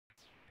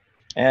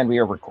And we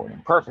are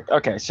recording. Perfect.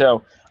 Okay,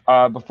 so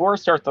before I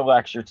start the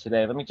lecture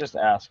today, let me just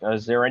ask,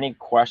 is there any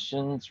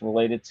questions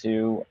related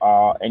to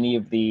any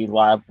of the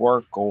lab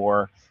work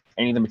or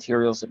any of the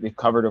materials that we've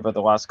covered over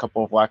the last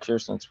couple of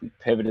lectures since we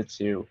pivoted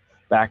to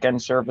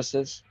back-end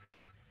services?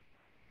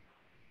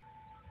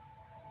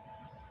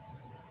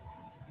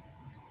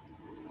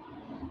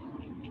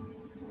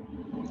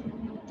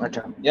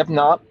 Okay. If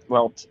not,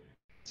 well,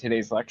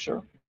 today's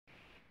lecture.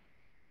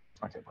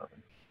 Okay,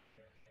 perfect.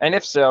 And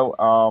if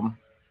so,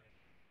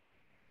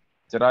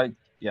 did I?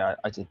 Yeah,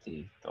 I did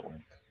the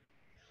link.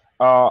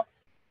 Uh,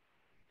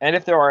 and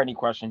if there are any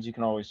questions, you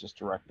can always just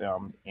direct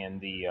them in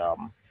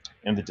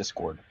the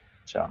Discord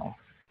channel.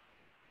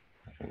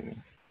 Let me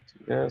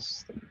do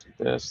this. Let me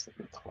do this. Let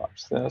me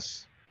collapse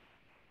this.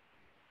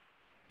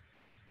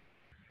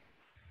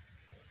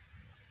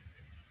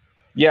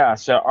 Yeah,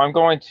 so I'm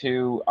going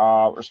to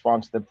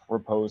respond to the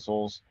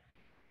proposals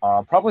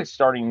probably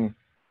starting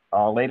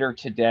later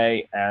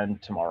today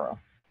and tomorrow.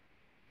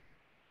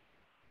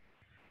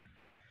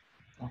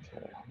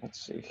 Okay, let's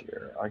see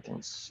here. I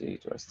can see.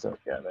 Do I still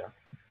get there?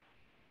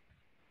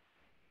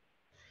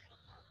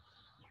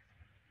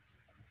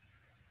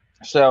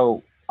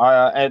 So,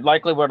 and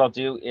likely what I'll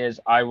do is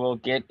I will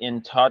get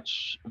in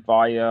touch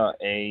via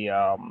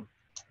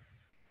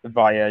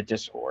via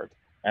Discord,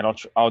 and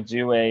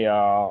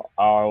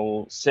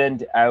I'll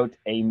send out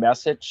a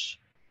message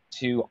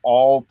to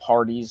all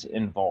parties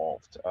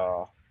involved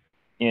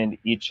in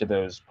each of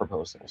those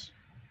proposals.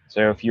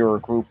 So if you're a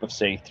group of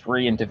say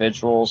 3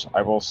 individuals,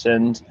 I will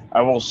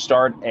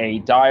start a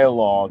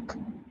dialogue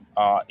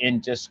in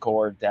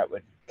Discord that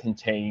would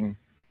contain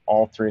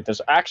all 3 of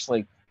those.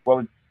 Actually, what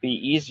would be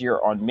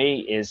easier on me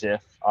is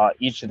if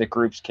each of the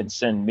groups can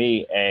send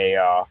me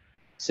a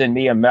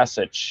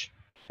message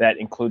that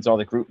includes all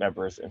the group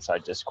members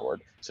inside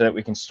Discord, so that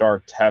we can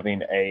start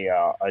having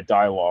a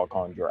dialogue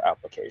on your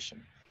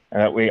application, and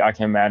that way I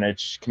can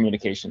manage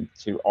communication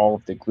to all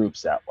of the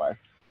groups that way.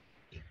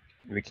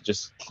 We could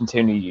just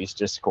continue to use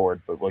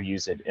Discord, but we'll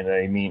use it in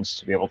a means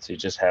to be able to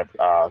just have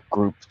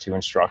group to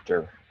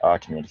instructor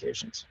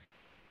communications.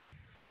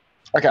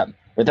 Okay,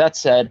 with that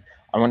said,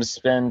 I'm going to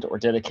spend or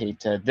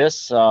dedicate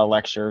this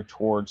lecture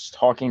towards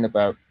talking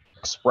about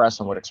Express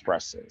and what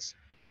Express is.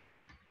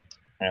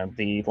 And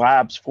the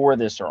labs for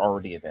this are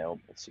already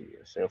available to you.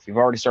 So if you've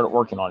already started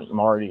working on it,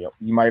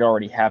 you might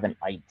already have an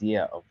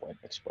idea of what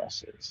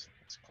Express is.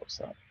 Let's close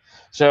that.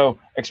 So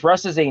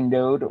Express is a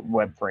Node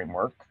web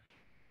framework.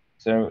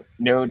 So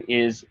Node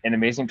is an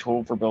amazing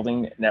tool for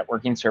building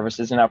networking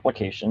services and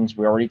applications.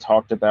 We already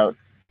talked about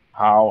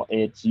how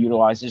it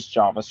utilizes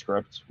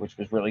JavaScript, which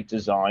was really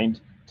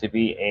designed to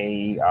be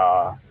a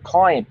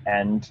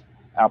client-end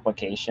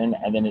application.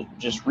 And then it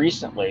just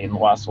recently, in the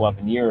last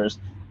 11 years,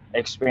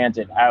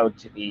 expanded out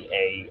to be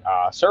a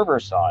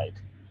server-side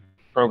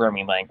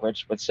programming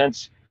language. But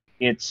since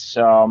its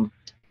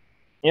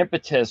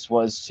impetus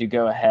was to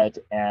go ahead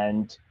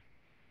and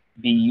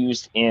be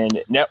used in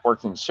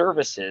networking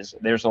services,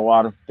 there's a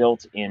lot of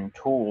built-in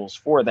tools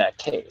for that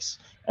case.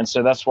 And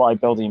so that's why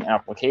building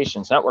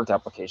applications, network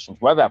applications,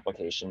 web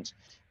applications,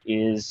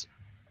 is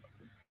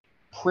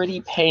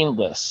pretty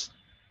painless,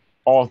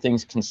 all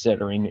things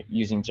considering,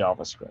 using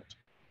JavaScript.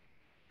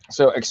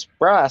 So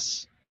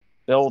Express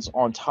builds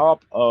on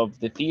top of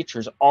the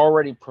features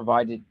already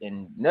provided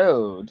in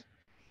Node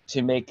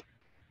to make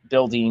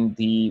building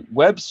the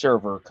web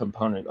server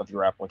component of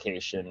your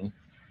application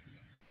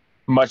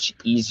much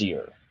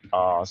easier.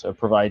 So it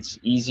provides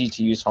easy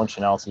to use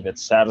functionality that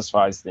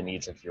satisfies the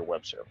needs of your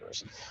web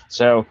servers.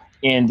 So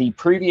in the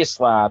previous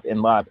lab,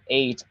 in lab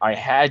 8, I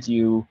had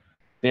you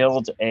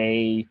build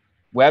a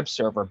web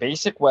server,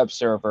 basic web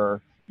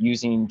server,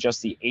 using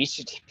just the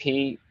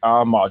HTTP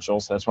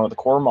modules. That's one of the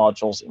core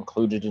modules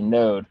included in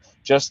Node,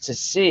 just to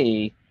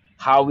see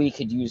how we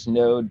could use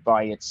Node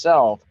by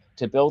itself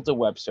to build a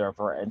web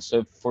server, and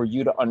so for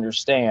you to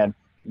understand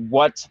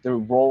what the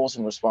roles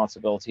and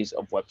responsibilities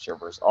of web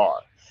servers are.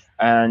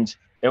 And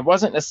it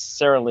wasn't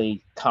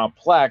necessarily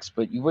complex,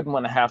 but you wouldn't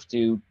want to have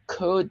to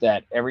code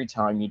that every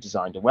time you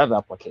designed a web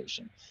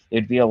application.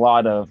 It'd be a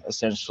lot of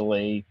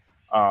essentially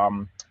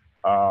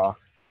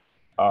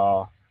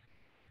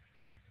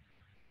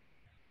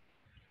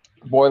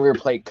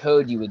boilerplate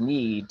code you would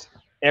need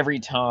every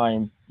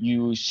time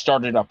you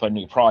started up a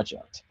new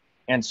project.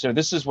 And so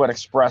this is what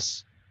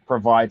Express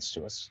provides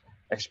to us.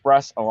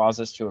 Express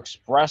allows us to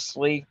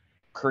expressly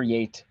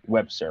create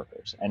web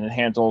servers, and it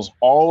handles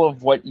all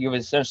of what you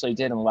essentially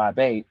did in Lab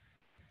 8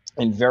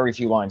 in very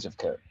few lines of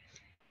code.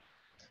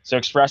 So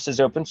Express is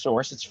open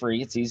source, it's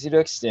free, it's easy to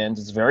extend,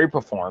 it's very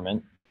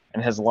performant,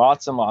 and has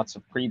lots and lots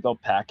of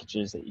pre-built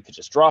packages that you could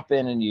just drop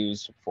in and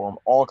use to perform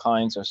all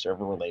kinds of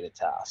server-related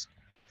tasks.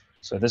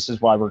 So this is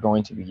why we're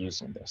going to be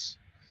using this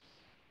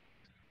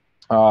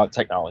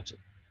technology.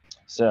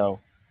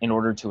 So in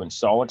order to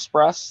install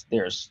Express,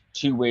 there's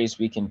 2 ways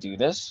we can do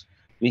this.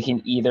 We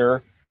can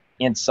either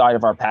inside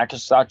of our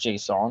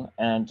package.json,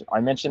 and I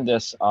mentioned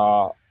this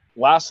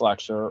last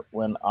lecture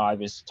when I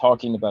was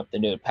talking about the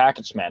Node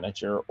Package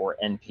Manager, or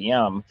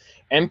NPM.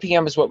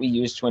 NPM is what we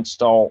use to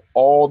install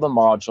all the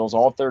modules,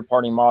 all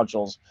third-party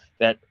modules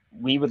that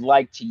we would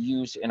like to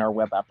use in our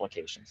web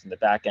applications, in the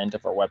back end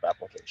of our web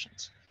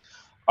applications.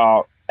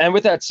 And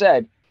with that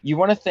said, you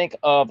want to think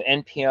of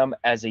NPM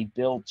as a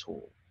build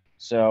tool.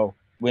 So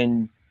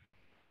when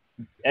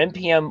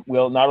NPM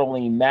will not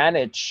only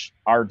manage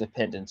our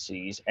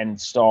dependencies and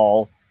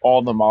install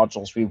all the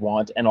modules we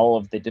want and all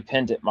of the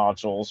dependent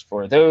modules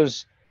for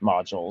those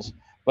modules,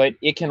 but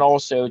it can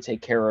also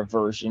take care of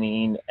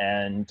versioning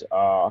and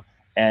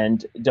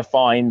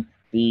define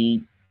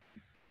the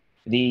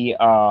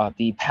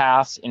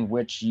paths in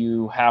which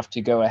you have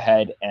to go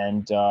ahead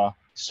and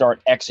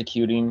start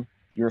executing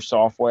your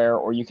software,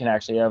 or you can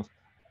actually have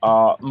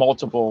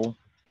multiple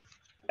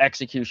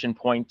execution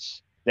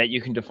points that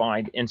you can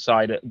define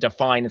inside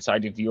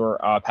of your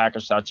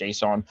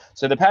package.json.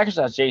 So the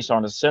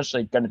package.json is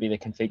essentially going to be the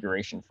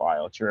configuration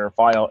file.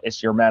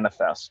 It's your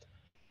manifest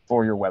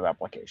for your web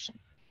application.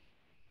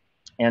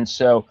 And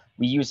so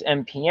we use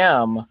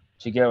NPM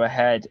to go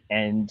ahead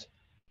and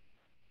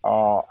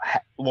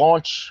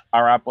launch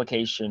our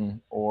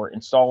application or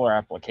install our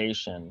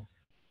application.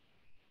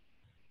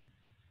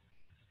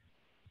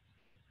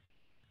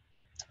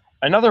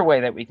 Another way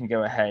that we can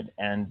go ahead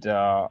and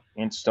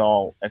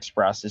install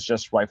Express is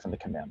just right from the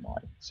command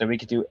line. So we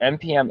could do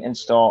npm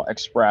install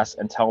Express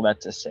and tell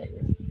that to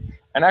save.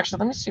 And actually,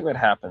 let me see what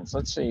happens.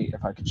 Let's see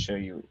if I could show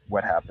you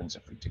what happens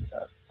if we do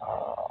that.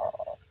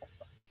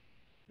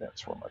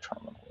 That's where my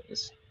terminal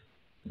is.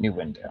 New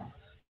window.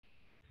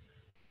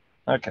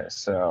 Okay,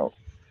 so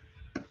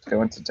let's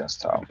go into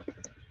desktop.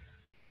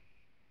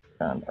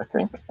 And I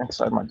think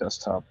inside my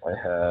desktop I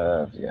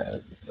have,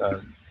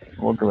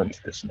 we'll go into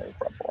this node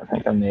bubble. I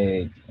think I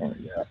made,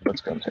 yeah,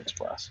 let's go into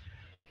Express.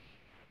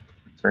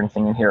 Is there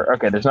anything in here?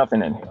 Okay, there's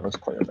nothing in here. Let's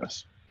clear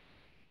this.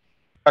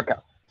 Okay,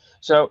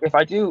 so if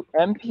I do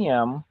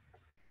npm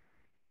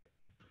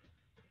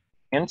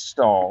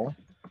install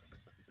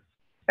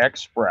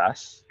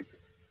Express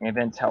and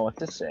then tell it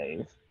to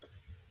save,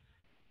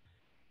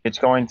 it's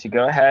going to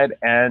go ahead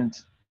and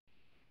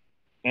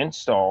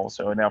install.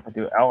 So now if I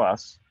do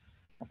ls,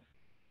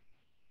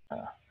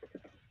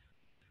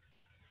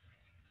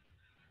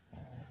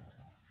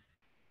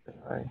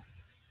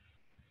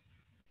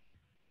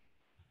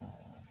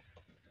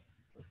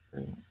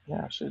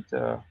 yeah, I should,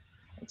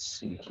 let's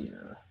see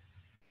here.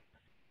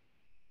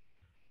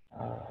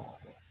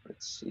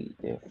 Let's see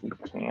if we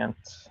can't.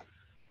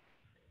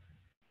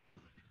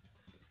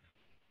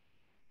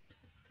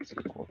 It's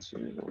equal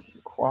to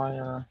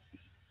require.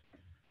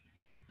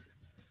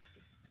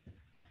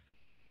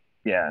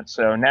 Yeah,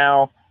 so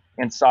now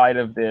inside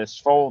of this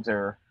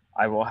folder,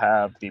 I will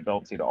have the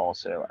ability to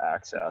also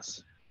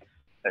access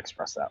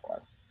Express that way.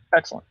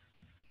 Excellent.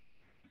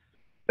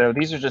 So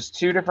these are just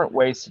two different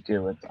ways to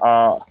do it.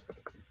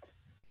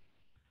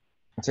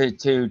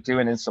 To do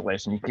an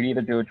installation, you could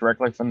either do it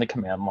directly from the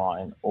command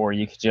line, or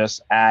you could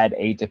just add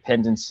a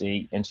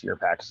dependency into your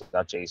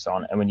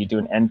package.json. And when you do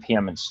an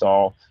npm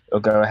install, it'll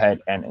go ahead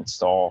and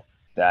install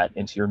that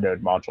into your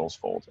node modules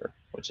folder,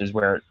 which is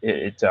where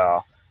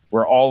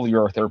where all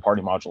your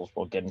third-party modules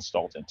will get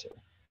installed into.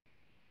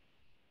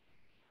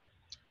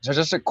 So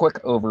just a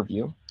quick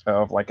overview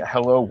of like a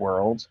hello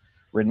world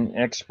written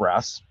in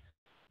Express.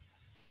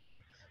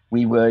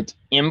 We would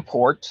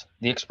import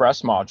the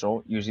Express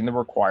module using the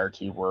require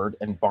keyword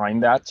and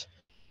bind that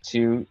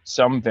to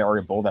some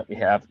variable that we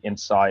have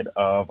inside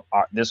of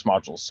this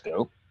module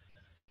scope.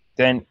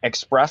 Then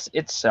Express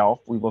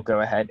itself, we will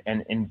go ahead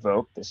and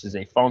invoke. This is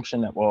a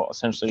function that will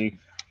essentially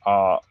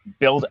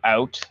build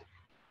out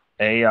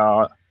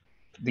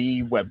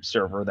the web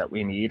server that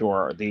we need,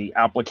 or the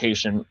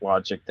application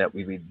logic that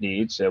we would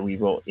need. So we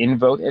will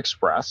invoke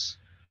Express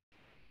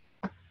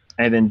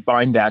and then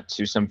bind that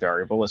to some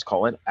variable. Let's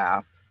call it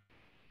app.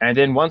 And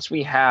then once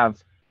we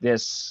have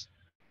this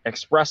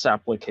Express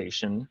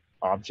application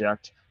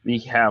object, we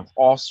have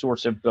all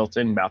sorts of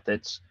built-in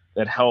methods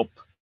that help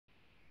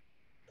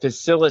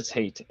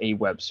facilitate a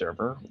web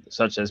server,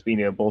 such as being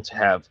able to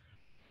have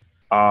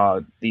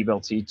the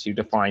ability to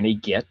define a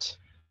get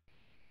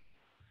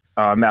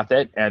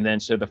method. And then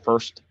so the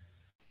first,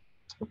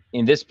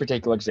 in this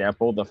particular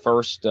example, the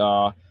first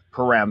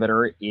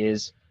parameter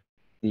is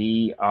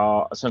the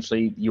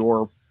essentially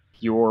your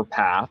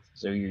path,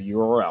 so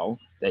your URL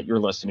that you're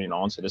listening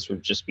on. So this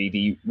would just be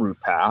the root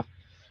path.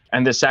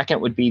 And the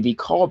second would be the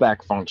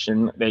callback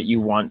function that you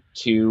want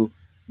to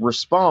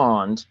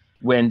respond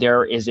when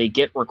there is a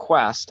GET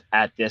request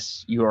at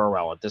this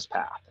URL, at this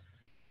path.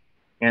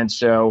 And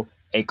so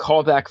a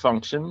callback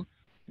function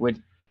would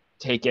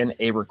take in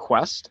a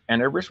request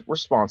and a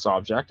response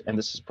object, and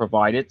this is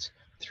provided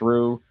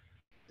through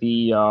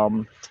the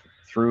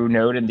through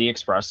Node and the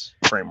Express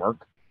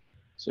framework.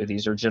 So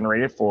these are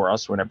generated for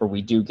us whenever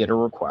we do get a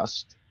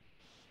request.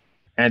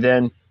 And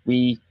then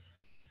we,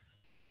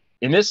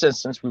 in this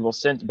instance, we will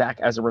send back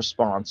as a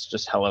response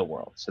just hello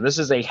world. So this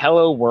is a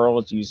hello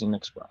world using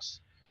Express.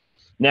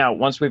 Now,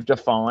 once we've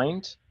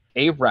defined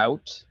a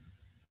route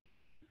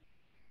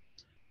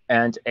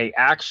And a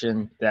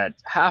action that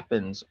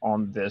happens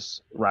on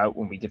this route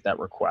when we get that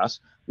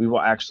request, we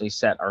will actually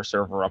set our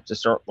server up to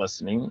start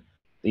listening.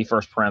 The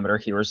first parameter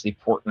here is the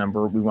port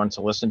number we want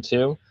to listen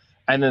to.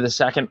 And then the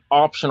second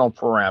optional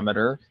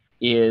parameter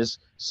is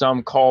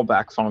some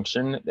callback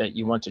function that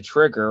you want to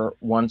trigger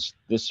once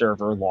the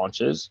server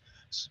launches.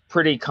 It's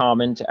pretty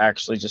common to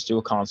actually just do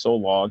a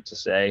console log to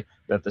say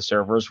that the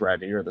server is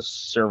ready or the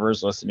server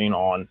is listening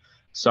on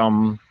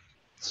some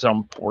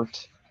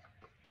port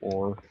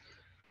or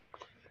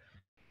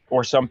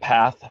some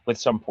path with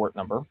some port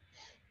number.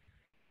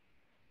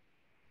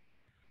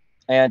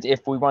 And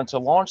if we want to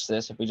launch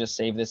this, if we just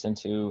save this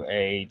into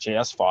a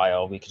JS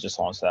file, we could just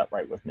launch that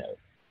right with Node.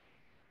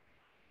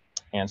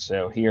 And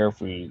so here, if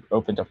we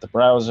opened up the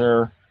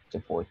browser to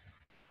port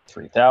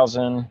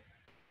 3000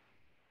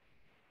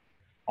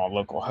 on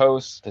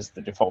localhost, because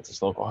the default is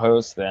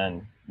localhost,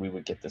 then we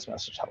would get this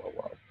message, hello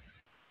world.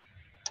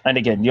 And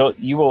again,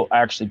 you will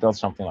actually build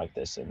something like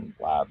this in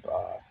Lab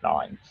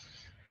 9.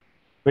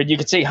 But you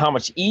can see how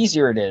much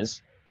easier it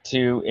is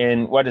to,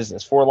 in what is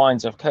this, 4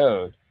 lines of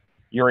code,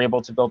 you're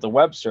able to build a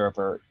web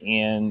server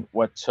in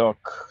what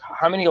took,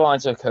 how many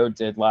lines of code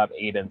did Lab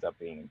 8 end up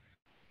being?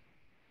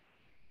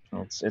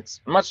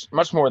 It's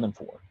much more than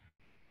 4.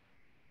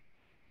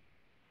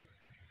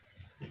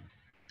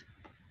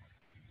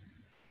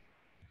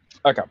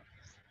 Okay.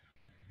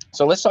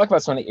 So let's talk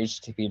about some of the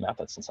HTTP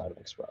methods inside of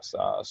Express.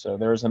 So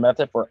there's a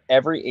method for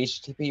every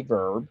HTTP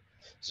verb.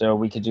 So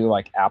we could do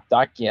like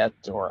app.get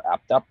or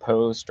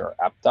app.post or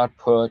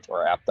app.put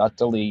or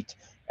app.delete.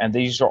 And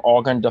these are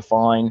all going to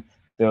define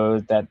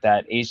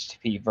that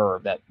HTTP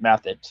verb, that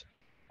method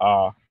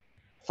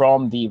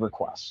from the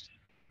request.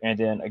 And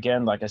then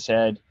again, like I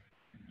said,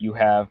 you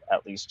have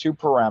at least 2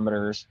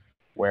 parameters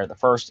where the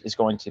first is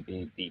going to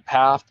be the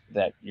path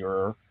that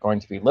you're going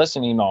to be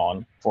listening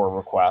on for a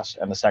request.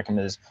 And the second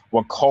is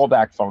what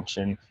callback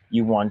function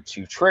you want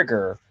to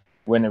trigger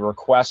when a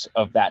request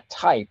of that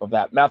type, of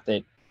that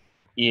method,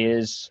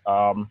 is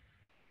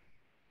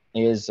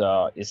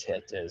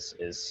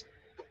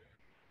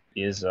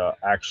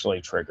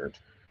actually triggered.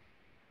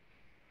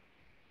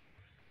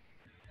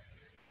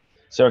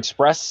 So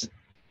Express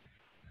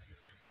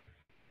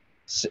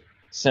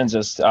sends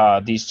us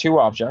these 2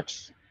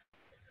 objects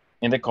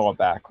in the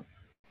callback,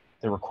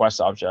 the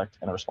request object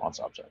and the response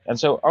object. And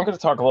so I'm going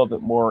to talk a little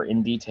bit more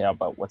in detail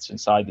about what's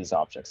inside these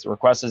objects. The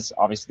request is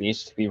obviously the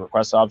HTTP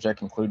request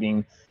object,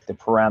 including the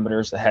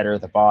parameters, the header,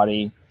 the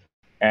body,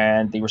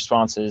 and the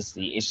response is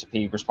the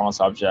HTTP response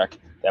object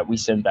that we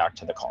send back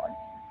to the client.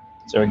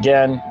 So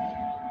again,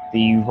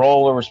 the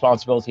role or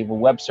responsibility of a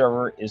web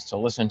server is to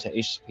listen to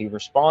HTTP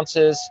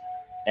responses,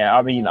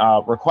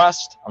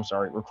 requests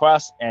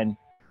and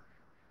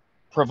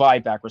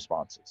provide back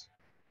responses.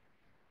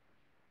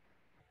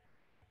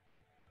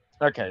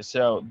 Okay,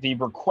 so the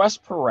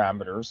request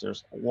parameters,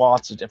 there's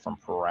lots of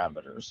different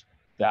parameters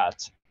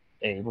that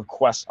a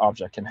request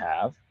object can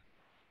have.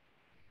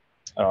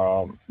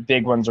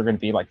 Big ones are going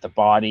to be like the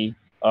body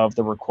of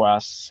the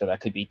request. So that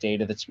could be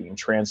data that's being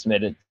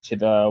transmitted to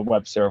the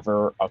web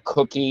server, a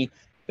cookie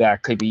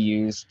that could be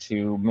used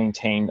to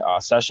maintain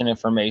session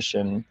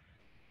information.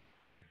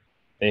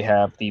 They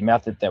have the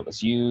method that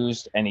was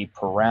used, any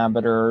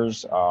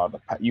parameters, the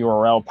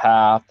URL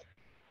path,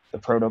 the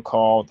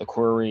protocol, the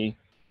query.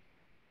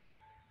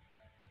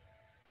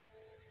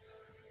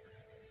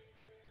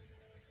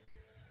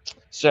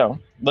 So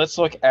let's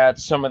look at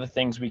some of the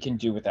things we can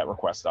do with that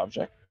request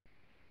object.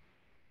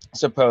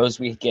 Suppose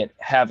we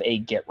have a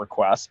GET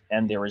request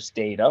and there is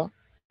data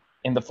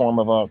in the form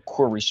of a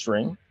query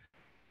string.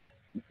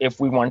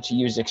 If we want to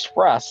use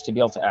Express to be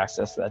able to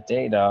access that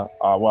data,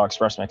 well,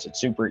 Express makes it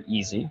super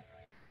easy.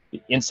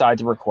 Inside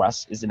the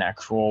request is an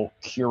actual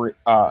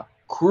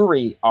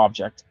query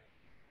object.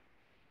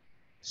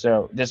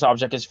 So this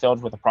object is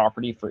filled with a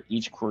property for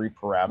each query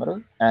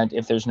parameter. And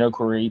if there's no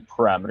query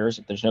parameters,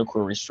 if there's no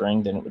query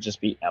string, then it would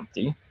just be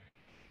empty.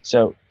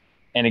 So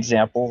an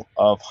example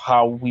of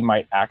how we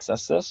might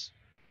access this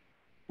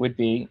would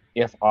be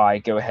if I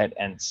go ahead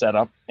and set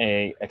up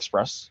a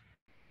Express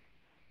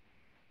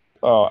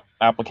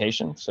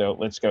application. So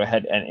let's go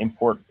ahead and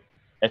import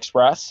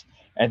Express.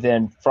 And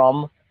then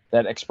from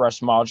that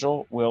Express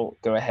module, we'll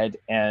go ahead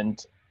and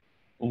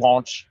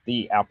launch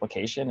the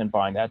application and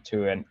bind that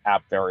to an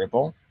app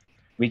variable.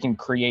 We can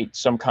create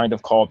some kind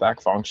of callback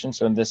function.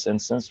 So in this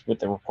instance, with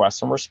the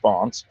request and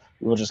response,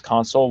 we will just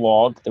console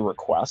log the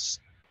request,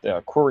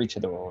 the query to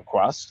the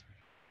request.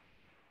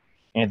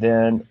 And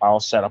then I'll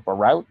set up a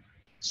route.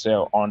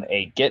 So on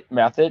a GET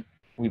method,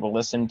 we will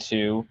listen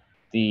to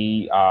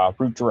the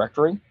root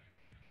directory.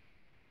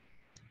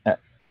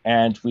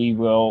 And we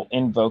will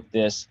invoke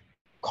this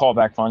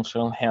callback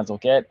function, handle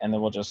GET, and then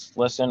we'll just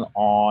listen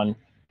on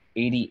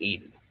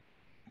 8080.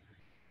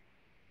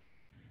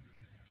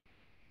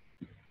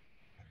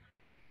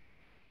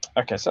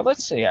 Okay, so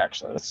let's see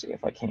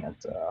if I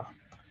can't,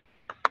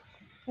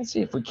 let's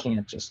see if we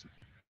can't just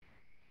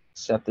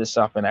set this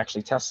up and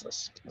actually test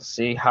this. Let's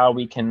see how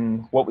we can,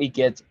 what we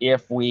get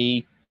if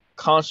we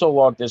console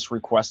log this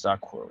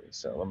request.query.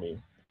 So let me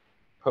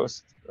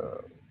post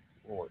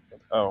Lord.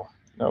 Oh,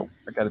 no,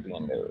 I got to be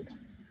in Node.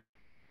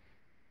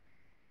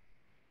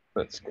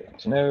 Let's go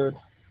to Node,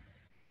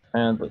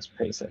 and let's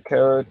paste that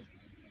code.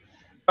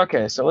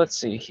 Okay, so let's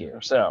see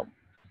here. So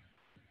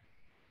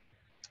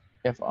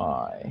if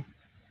I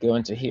go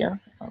into here,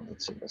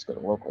 let's see, let's go to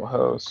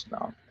localhost,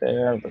 not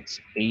there, let's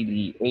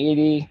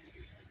 8080,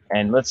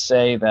 and let's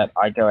say that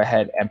I go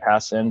ahead and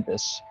pass in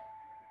this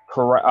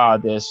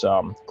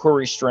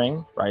query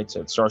string, right?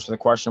 So it starts with a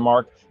question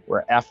mark,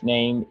 where F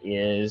name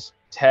is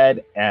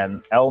Ted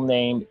and L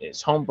name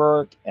is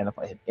Holmberg, and if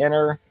I hit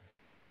enter,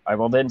 I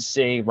will then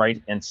see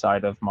right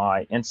inside of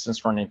my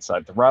instance running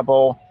inside the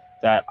REBL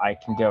that I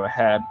can go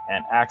ahead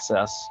and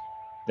access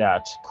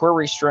that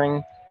query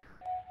string,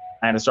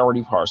 and it's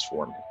already parsed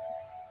for me.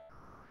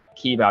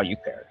 Key value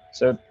pair.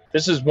 So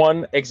this is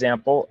one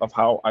example of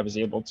how I was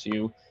able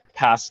to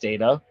pass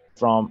data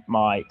from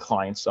my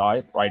client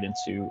side right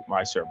into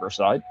my server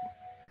side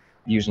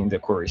using the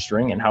query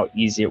string, and how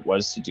easy it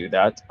was to do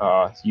that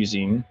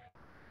using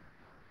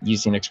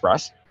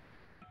Express.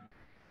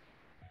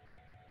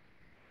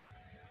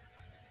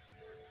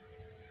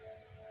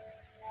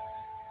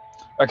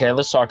 Okay,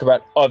 let's talk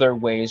about other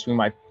ways we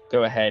might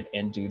go ahead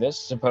and do this.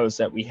 Suppose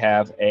that we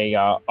have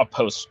a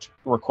post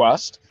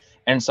request.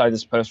 Inside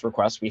this post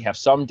request, we have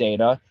some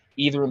data,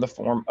 either in the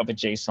form of a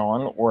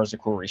JSON or as a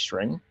query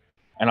string,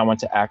 and I want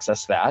to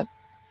access that.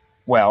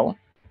 Well,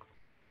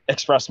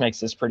 Express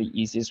makes this pretty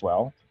easy as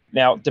well.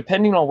 Now,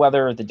 depending on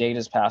whether the data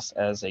is passed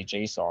as a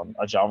JSON,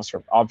 a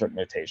JavaScript object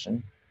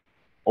notation,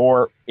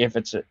 or if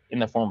it's in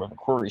the form of a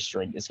query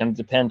string, it's going to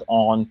depend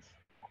on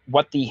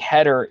what the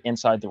header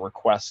inside the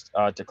request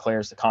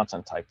declares the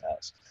content type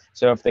as.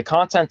 So if the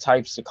content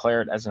type's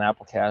declared as an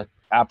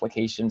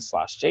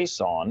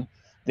application/JSON,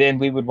 then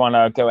we would want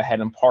to go ahead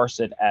and parse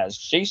it as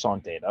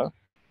JSON data.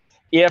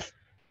 If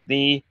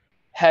the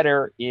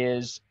header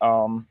is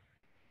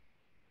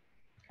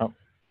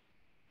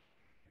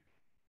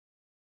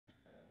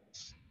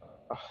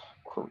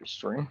query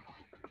string,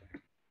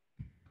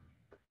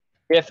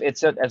 if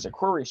it's set as a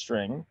query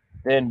string,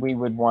 then we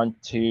would know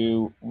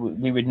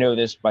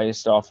this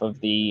based off of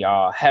the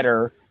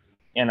header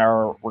in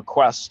our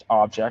request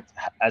object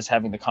as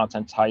having the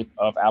content type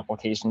of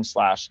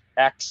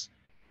application/x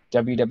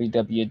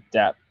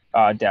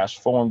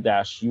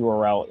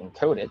www-form-url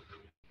encoded.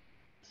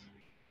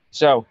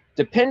 So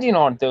depending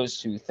on those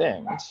two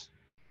things,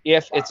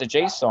 if it's a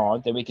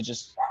JSON, then we could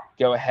just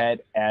go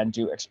ahead and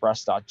do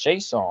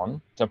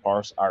express.json to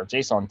parse our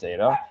JSON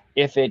data.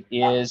 If it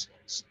is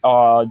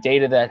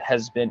data that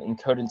has been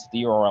encoded into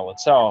the URL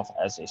itself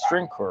as a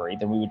string query,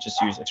 then we would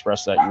just use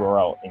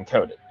express.url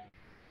encoded.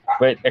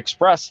 But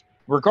Express,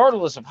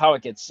 regardless of how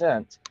it gets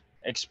sent,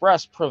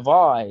 Express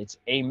provides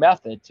a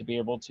method to be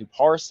able to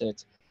parse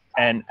it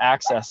and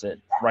access it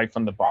right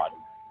from the body.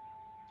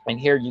 And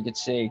here you can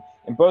see,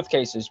 in both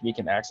cases, we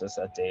can access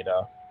that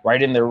data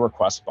right in the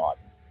request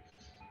body.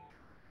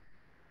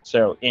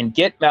 So in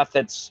GET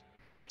methods,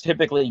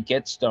 typically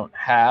GETs don't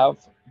have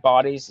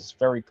bodies. It's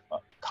very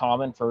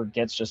common for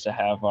GETs just to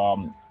have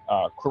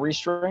query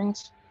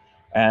strings,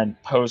 and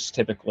posts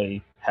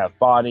typically have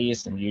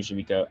bodies, and usually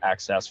we go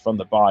access from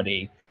the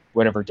body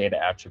whatever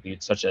data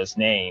attributes such as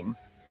name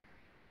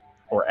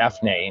or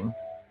F name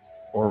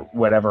or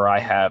whatever I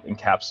have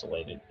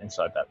encapsulated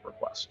inside that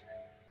request.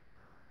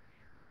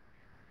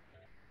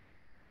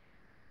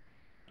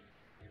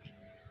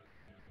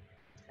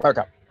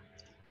 Okay,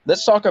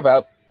 let's talk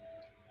about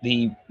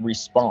the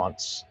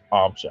response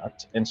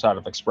object inside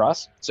of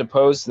Express.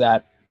 Suppose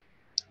that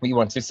we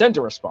want to send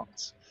a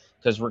response,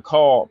 because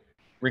recall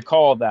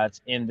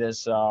that in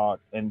this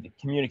in the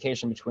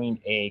communication between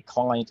a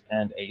client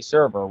and a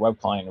server, web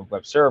client and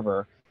web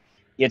server,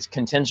 it's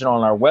contingent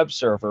on our web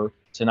server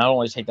to not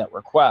only take that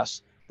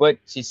request, but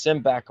to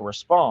send back a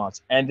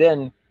response and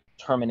then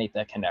terminate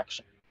that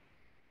connection.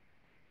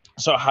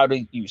 So how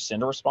do you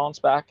send a response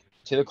back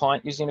to the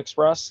client using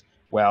Express?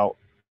 Well,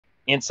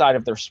 inside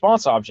of the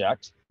response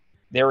object,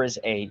 there is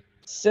a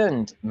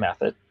send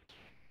method,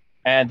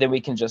 and then we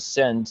can just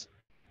send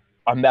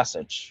a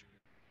message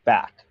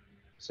back.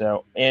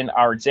 So in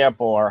our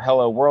example, our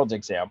hello world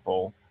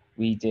example,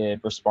 we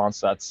did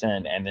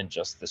response.send and then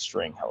just the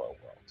string hello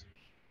world.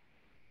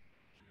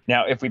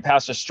 Now, if we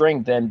pass a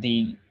string, then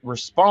the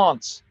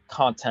response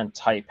content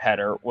type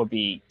header will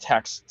be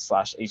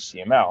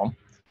text/HTML.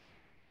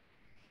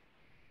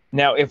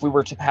 Now, if we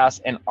were to pass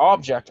an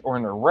object or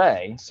an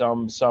array,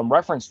 some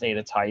reference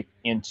data type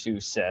into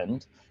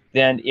send,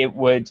 then it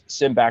would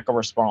send back a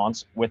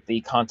response with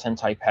the content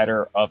type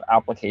header of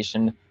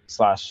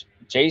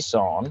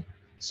application/JSON,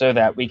 so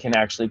that we can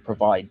actually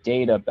provide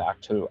data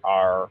back to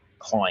our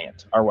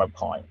client, our web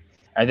client.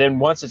 And then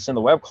once it's in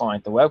the web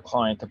client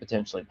could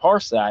potentially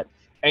parse that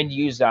and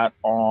use that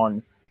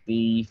on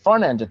the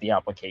front end of the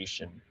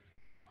application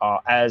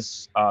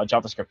as a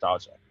JavaScript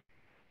object.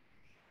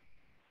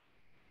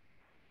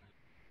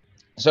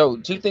 So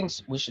two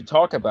things we should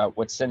talk about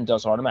what send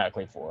does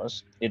automatically for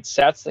us. It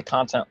sets the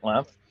content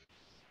length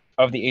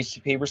of the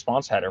HTTP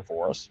response header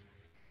for us,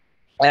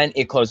 and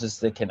it closes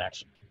the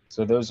connection.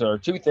 So those are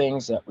two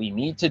things that we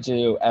need to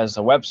do as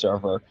a web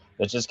server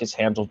that just gets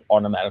handled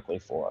automatically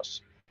for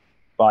us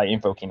by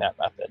invoking that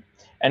method.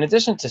 In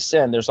addition to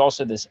send, there's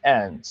also this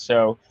end.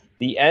 So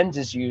the end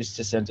is used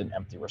to send an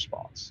empty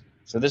response.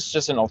 So this is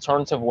just an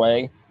alternative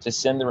way to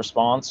send the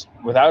response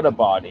without a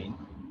body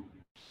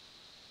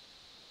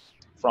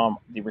from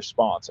the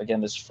response.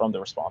 Again, this is from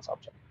the response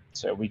object.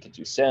 So we could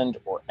do send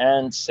or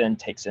end. Send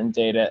takes in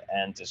data,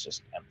 end is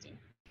just empty.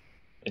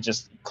 It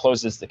just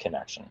closes the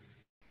connection.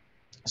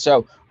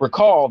 So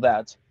recall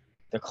that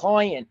the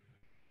client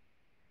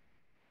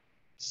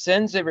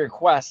sends a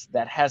request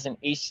that has an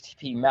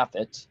HTTP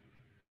method,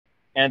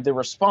 and the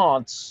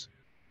response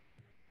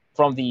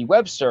from the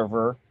web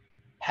server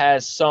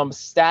has some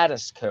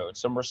status code,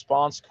 some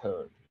response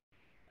code.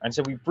 And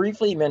so we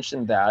briefly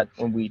mentioned that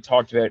when we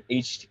talked about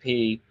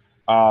HTTP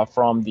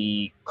from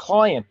the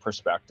client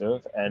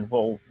perspective, and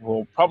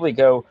we'll probably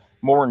go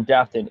more in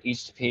depth in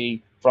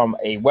HTTP from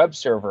a web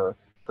server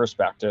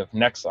perspective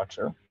next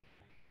lecture.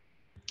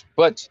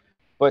 But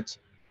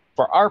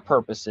for our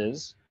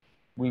purposes,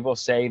 we will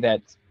say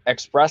that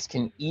Express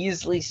can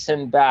easily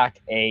send back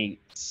a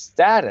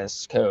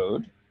status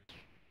code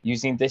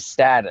using the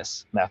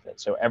status method.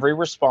 So every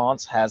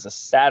response has a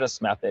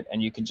status method,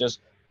 and you can just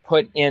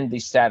put in the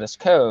status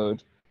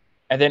code,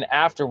 and then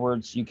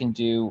afterwards you can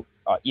do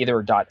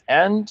either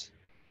 .end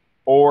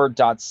or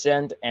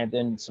 .send, and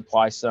then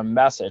supply some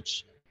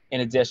message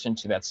in addition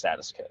to that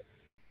status code.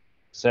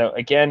 So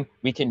again,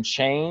 we can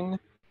chain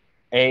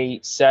a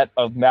set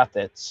of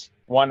methods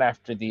one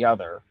after the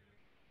other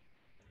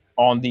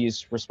on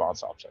these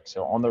response objects.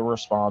 So on the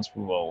response,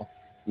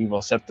 we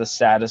will set the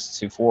status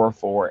to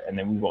 404, and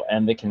then we will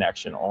end the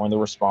connection. On the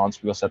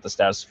response, we will set the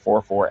status to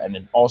 404, and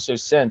then also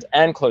send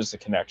and close the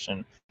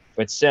connection,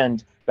 but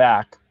send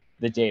back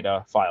the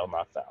data file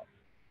not found.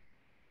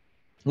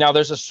 Now,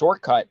 there's a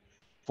shortcut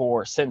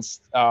for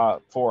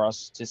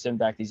us to send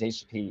back these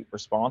HTTP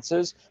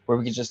responses where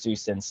we can just do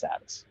send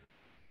status.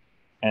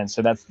 And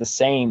so that's the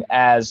same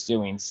as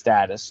doing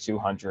status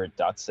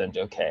 200.send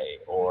OK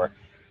or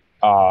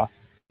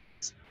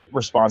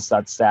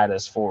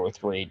response.status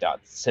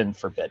 403.send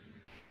forbidden.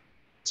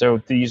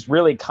 So these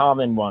really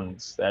common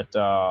ones that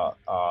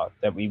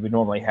that we would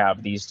normally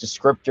have, these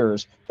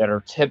descriptors that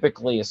are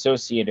typically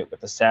associated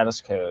with the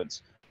status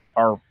codes,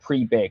 are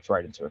pre-baked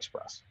right into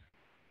Express.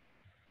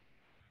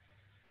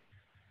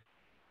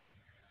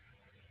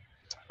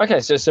 Okay,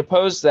 so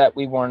suppose that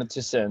we wanted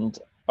to send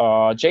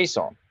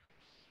JSON.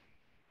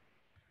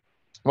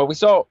 Well, we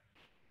saw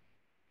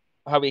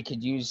how we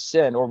could use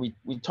send, or we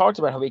talked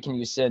about how we can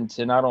use send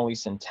to not only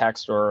send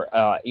text or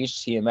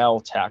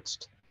HTML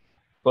text,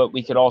 but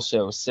we could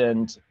also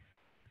send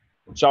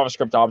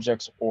JavaScript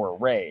objects or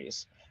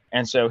arrays.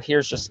 And so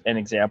here's just an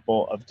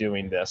example of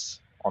doing this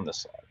on this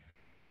slide.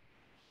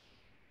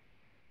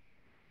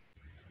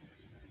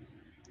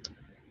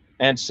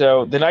 And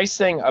so the nice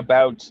thing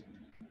about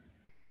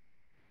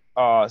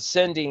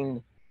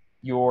sending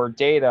your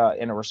data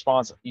in a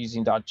response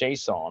using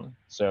 .json,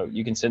 so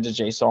you can send a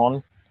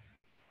JSON,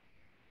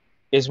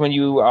 is when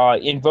you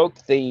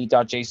invoke the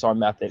 .json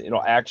method,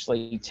 it'll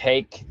actually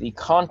take the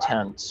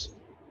contents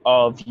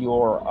of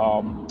your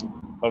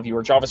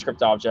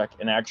JavaScript object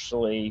and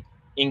actually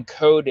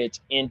encode it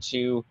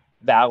into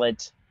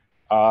valid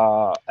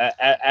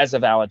as a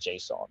valid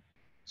JSON.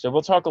 So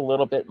we'll talk a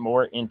little bit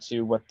more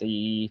into what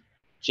the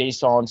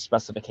JSON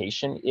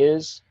specification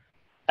is,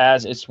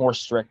 as it's more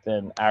strict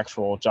than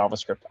actual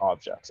JavaScript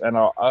objects. And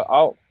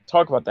I'll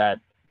talk about that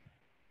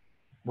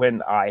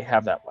when I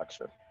have that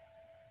lecture.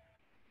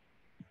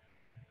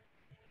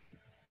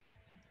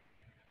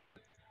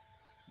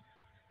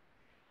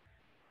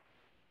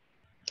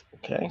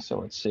 Okay, so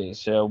let's see.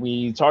 So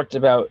we talked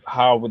about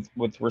how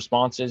with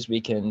responses,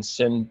 we can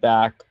send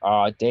back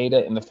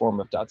data in the form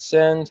of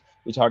 .send.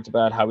 We talked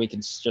about how we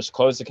could just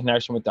close the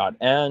connection with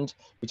 .end.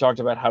 We talked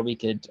about how we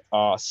could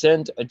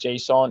send a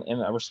JSON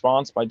in a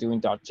response by doing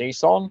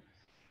 .json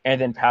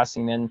and then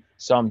passing in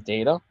some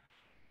data.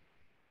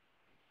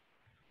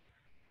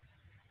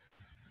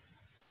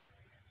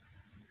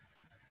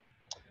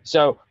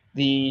 So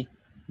the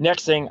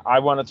next thing I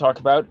want to talk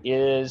about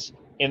is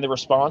in the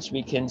response,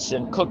 we can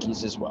send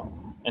cookies as well.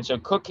 And so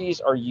cookies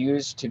are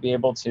used to be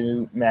able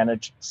to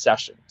manage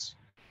sessions.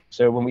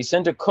 So when we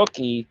send a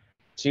cookie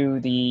to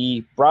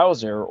the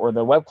browser or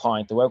the web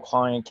client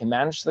can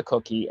manage the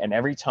cookie, and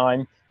every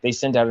time they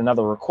send out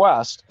another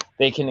request,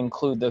 they can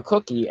include the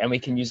cookie, and we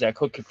can use that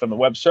cookie from the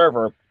web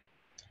server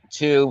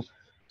to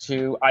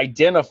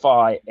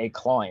identify a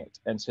client.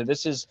 And so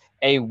this is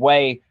a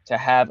way to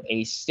have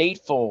a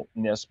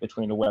statefulness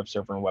between a web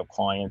server and web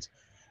client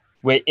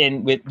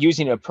with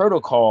using a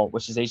protocol,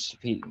 which is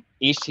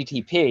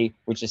HTTP,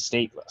 which is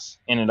stateless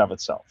in and of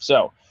itself.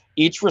 So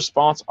each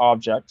response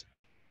object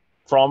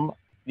from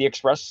the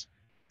Express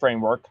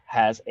framework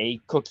has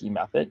a cookie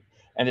method,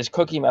 and this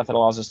cookie method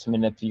allows us to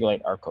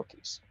manipulate our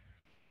cookies.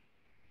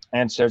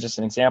 And so just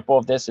an example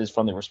of this is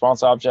from the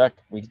response object,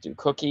 we can do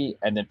cookie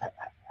and then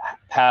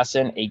pass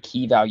in a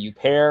key value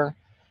pair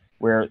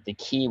where the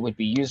key would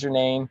be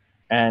username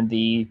and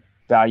the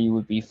value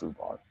would be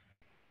foobar.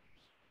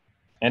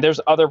 And there's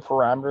other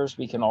parameters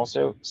we can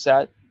also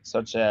set,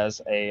 such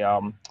as a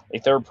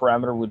third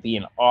parameter would be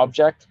an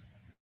object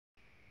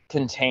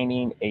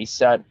containing a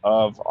set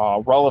of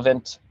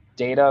relevant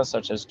data,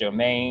 such as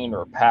domain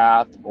or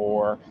path,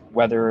 or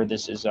whether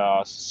this is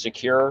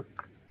secure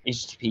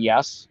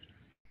HTTPS,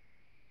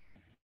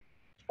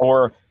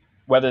 or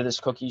whether this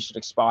cookie should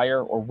expire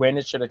or when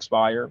it should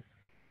expire.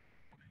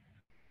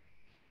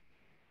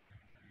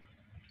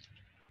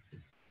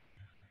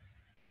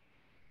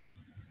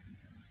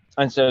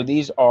 And so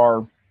these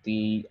are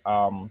the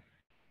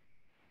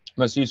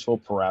most useful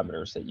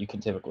parameters that you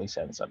can typically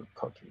set inside of a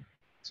cookie.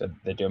 So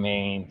the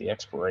domain, the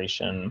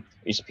expiration,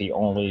 HTTP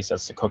only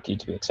sets the cookie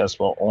to be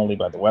accessible only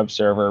by the web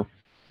server.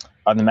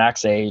 On the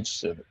max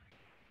age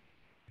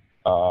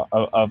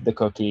of the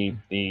cookie,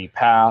 the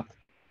path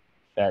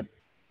that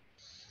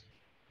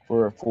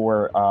for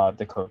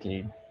the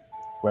cookie,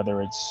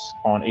 whether it's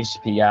on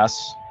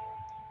HTTPS,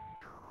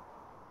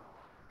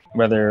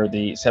 whether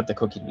set the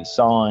cookie to be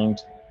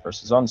signed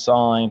versus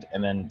unsigned,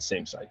 and then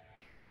same site.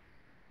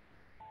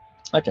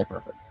 Okay,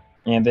 perfect.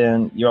 And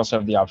then you also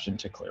have the option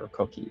to clear a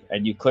cookie,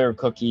 and you clear a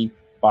cookie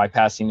by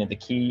passing in the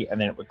key, and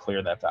then it would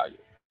clear that value.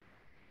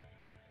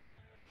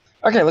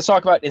 Okay, let's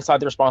talk about inside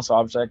the response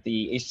object,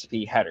 the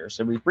HTTP header.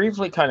 So we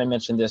briefly kind of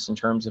mentioned this in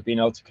terms of being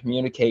able to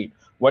communicate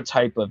what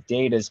type of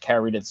data is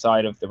carried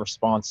inside of the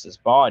response's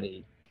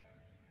body.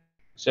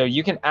 So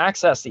you can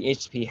access the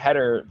HTTP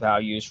header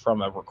values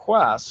from a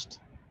request.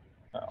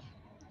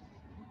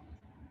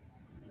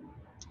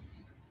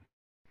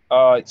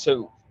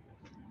 So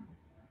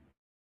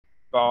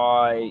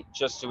by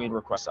just doing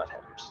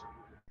request.headers.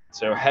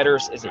 So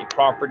headers is a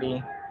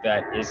property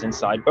that is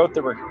inside both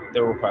the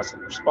request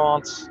and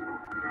response.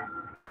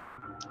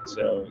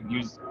 So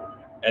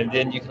and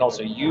then you can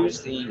also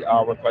use the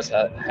request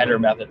header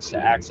methods to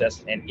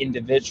access an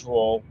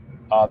individual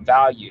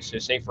value. So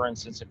say, for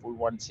instance, if we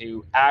want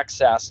to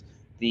access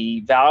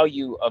the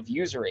value of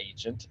user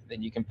agent,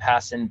 then you can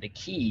pass in the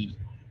key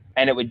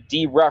and it would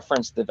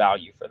dereference the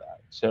value for that.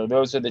 So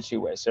those are the two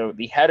ways. So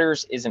the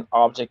headers is an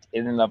object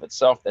in and of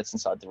itself that's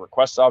inside the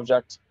request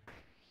object.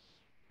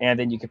 And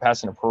then you can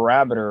pass in a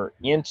parameter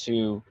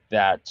into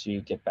that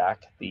to get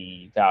back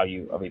the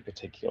value of a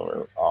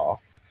particular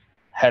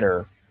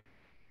header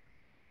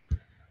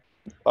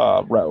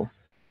row.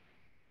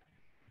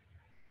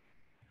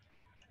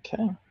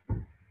 Okay.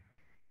 Let's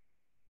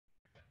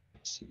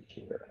see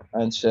here.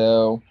 And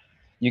so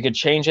you could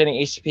change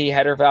any HTTP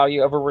header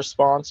value of a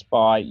response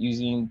by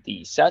using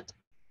the set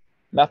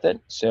method.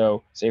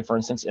 So say, for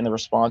instance, in the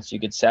response, you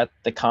could set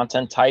the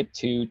content type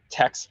to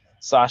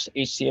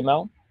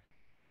text/HTML.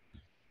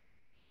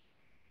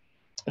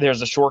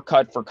 There's a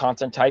shortcut for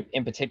content type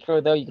in particular,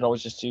 though. You could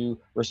always just do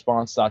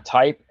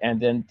response.type, and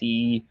then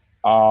the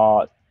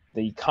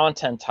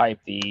content type,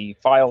 the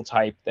file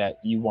type that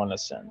you want to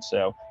send.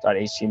 So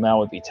 .html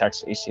would be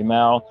text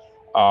HTML.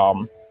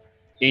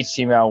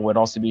 HTML would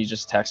also be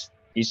just text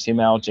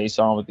HTML.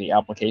 JSON would be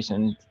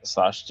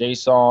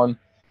application/JSON.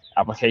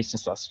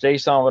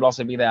 Application/JSON would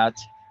also be that.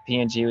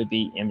 PNG would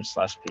be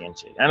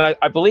image/PNG. And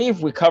I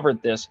believe we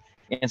covered this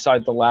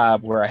inside the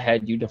lab where I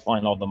had you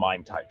define all the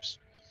MIME types,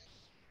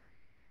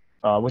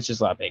 which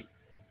is lab 8,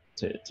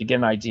 to get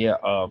an idea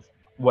of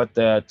what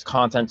the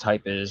content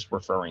type is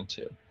referring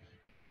to.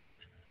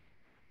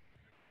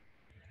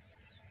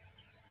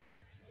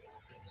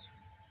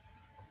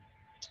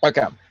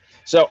 Okay,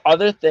 so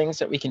other things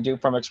that we can do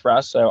from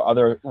Express, so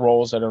other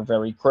roles that are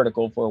very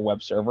critical for a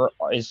web server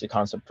is the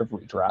concept of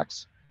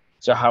redirects.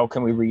 So how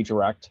can we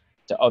redirect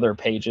to other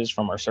pages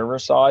from our server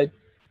side?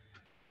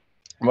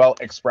 Well,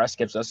 Express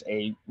gives us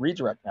a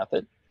redirect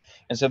method.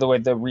 And so the way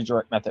the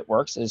redirect method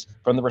works is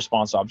from the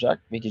response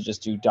object, we can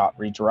just do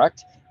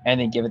 .redirect and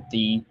then give it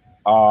the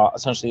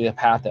essentially the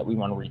path that we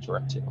want to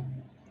redirect to.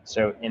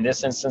 So in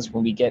this instance,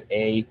 when we get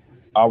a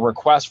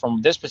request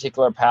from this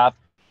particular path,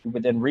 we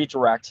would then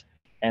redirect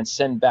and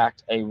send back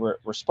a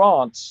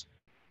response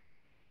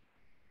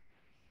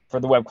for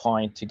the web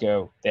client to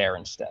go there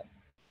instead.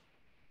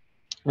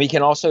 We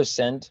can also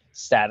send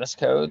status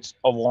codes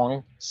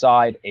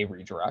alongside a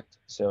redirect.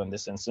 So in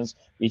this instance,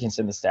 we can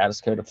send the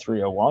status code of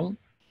 301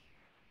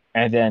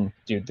 and then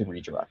do the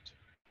redirect.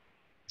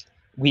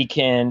 We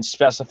can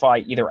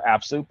specify either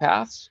absolute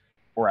paths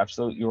or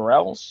absolute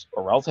URLs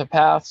or relative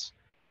paths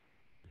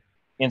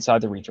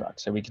inside the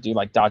redirect. So we could do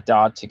like ...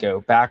 to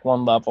go back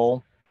one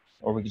level,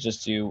 or we could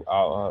just do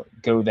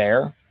go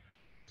there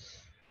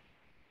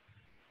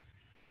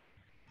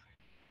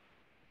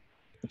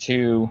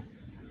to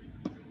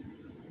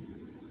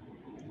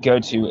go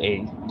to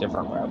a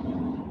different route.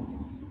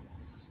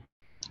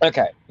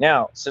 Okay,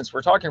 now since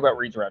we're talking about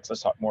redirects,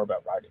 let's talk more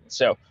about routing.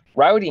 So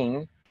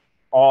routing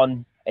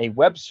on a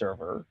web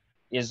server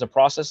is the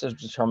process of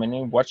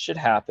determining what should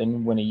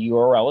happen when a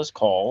URL is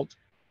called,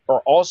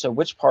 or also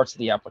which parts of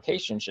the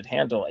application should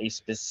handle a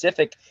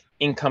specific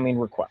incoming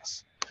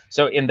request.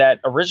 So in that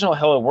original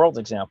Hello World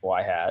example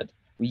I had,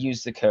 we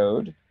used the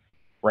code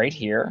right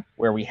here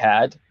where we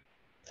had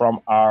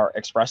from our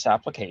Express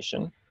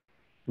application,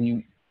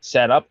 we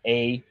set up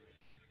a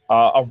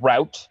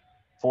route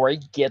for a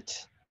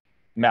GET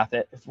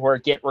method for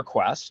a GET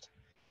request.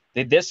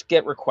 This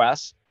GET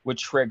request would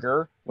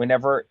trigger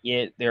whenever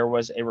there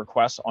was a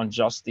request on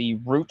just the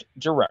root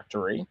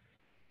directory.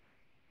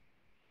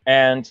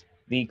 And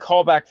the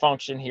callback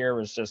function here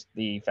is just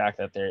the fact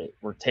that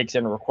takes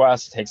in a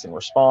request, takes in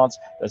response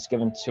that's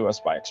given to us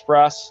by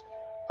Express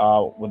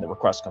when the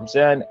request comes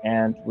in,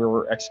 and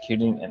we're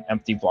executing an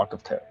empty block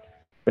of code.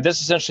 But this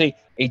is essentially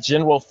a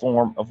general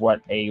form of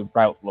what a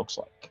route looks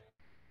like.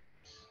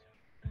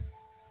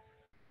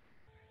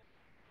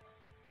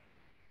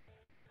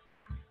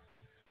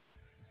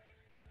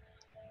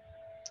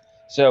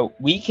 So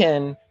we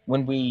can,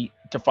 when we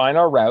define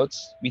our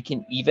routes, we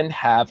can even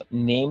have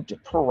named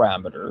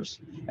parameters.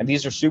 And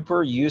these are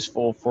super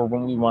useful for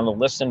when we want to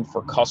listen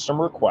for custom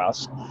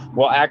requests.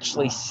 We'll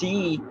actually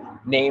see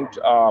named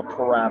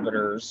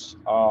parameters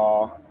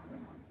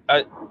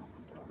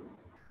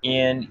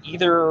in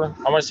either,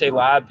 I want to say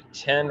lab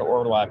 10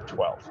 or lab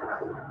 12.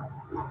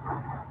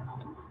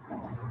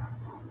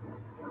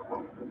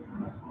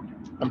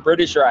 I'm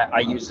pretty sure I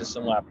use this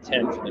in lab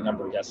 10 for the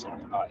number guessing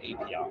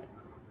API.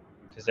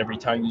 Because every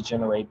time you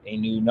generate a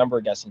new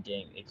number guessing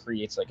game, it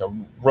creates like a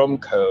room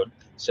code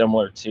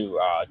similar to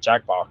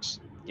Jackbox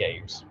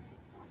games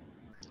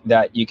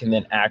that you can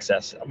then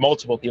access.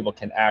 Multiple people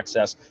can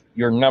access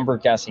your number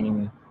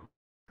guessing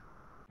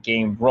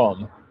game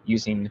room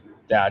using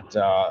that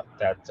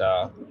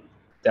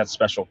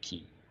special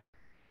key.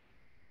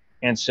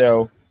 And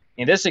so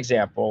in this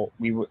example,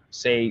 we would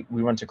say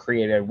we want to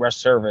create a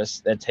REST service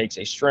that takes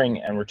a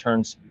string and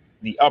returns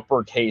the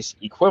uppercase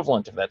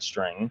equivalent of that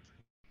string.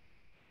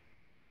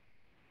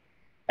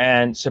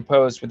 And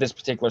suppose with this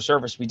particular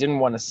service, we didn't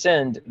want to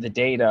send the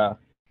data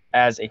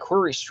as a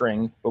query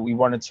string, but we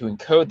wanted to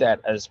encode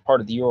that as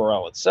part of the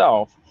URL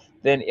itself.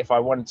 Then if I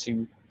wanted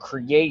to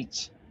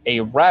create a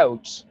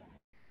route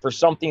for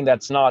something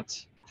that's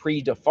not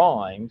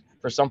predefined,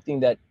 for something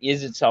that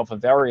is itself a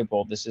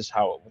variable, this is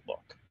how it would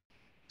look.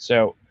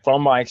 So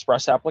from my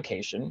Express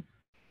application,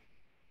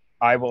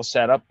 I will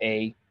set up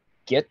a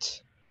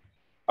GET,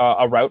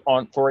 a route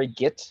for a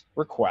GET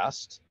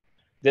request.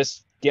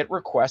 This GET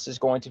request is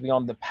going to be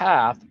on the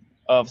path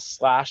of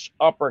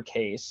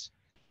 /uppercase/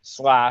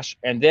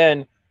 and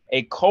then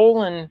a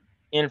colon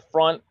in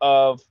front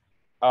of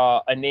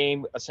a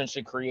name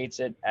essentially creates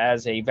it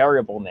as a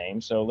variable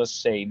name. So let's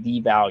say the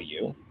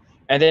value.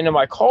 And then in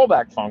my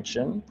callback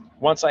function,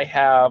 once I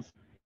have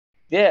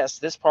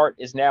this part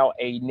is now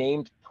a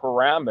named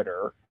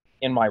parameter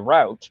in my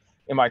route.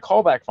 In my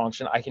callback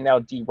function, I can now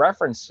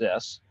dereference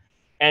this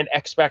and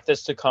expect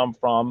this to come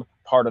from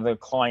part of the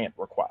client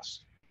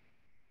request.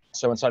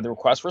 So inside the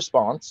request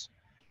response,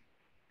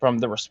 from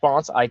the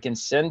response, I can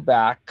send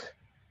back,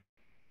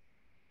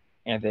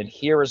 and then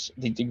here's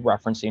the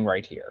dereferencing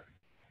right here.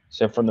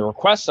 So from the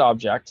request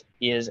object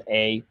is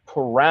a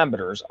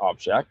parameters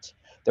object.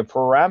 The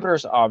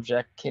parameters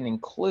object can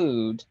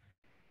include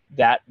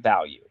that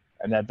value,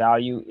 and that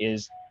value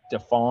is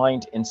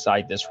defined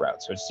inside this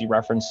route. So it's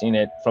dereferencing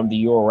it from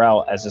the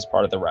URL as this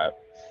part of the route.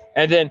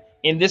 And then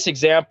in this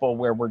example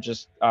where we're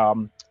just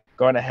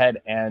going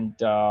ahead and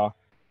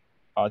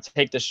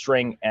take the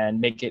string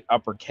and make it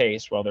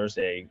uppercase, well, there's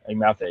a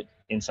method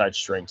inside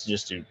string to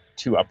just do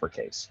 2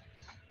 uppercase.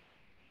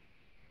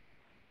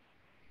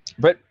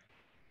 But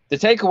the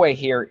takeaway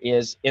here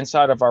is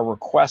inside of our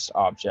request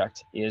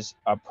object is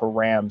a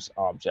params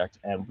object,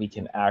 and we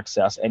can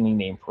access any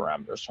name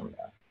parameters from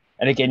there.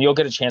 And again, you'll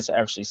get a chance to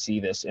actually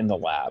see this in the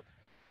lab,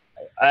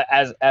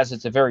 as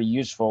it's a very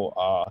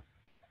useful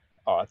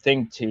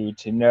thing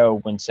to know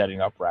when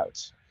setting up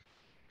routes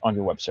on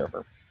your web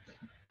server.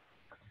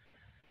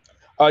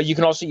 You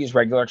can also use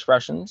regular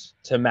expressions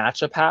to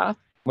match a path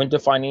when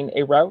defining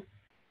a route.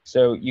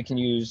 So you can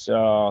use,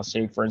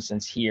 say, for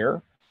instance,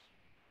 here,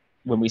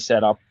 when we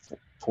set up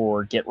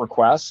for GET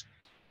requests,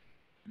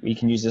 we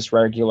can use this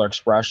regular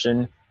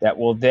expression that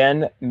will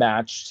then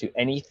match to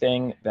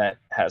anything that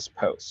has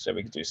posts. So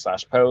we could do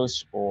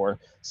 /post or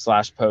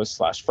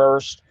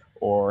 /post/first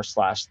or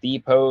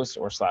 /the post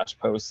or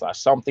 /post/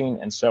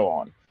 something and so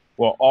on.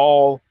 Will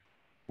all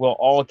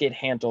get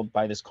handled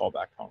by this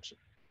callback function.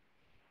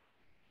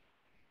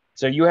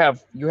 So you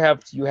have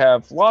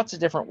lots of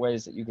different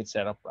ways that you could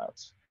set up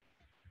routes.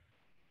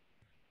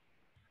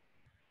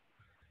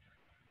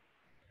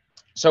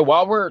 So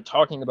while we're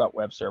talking about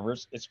web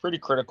servers, it's pretty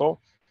critical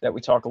that we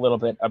talk a little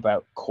bit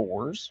about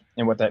CORS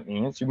and what that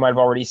means. You might have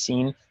already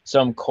seen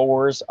some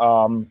CORS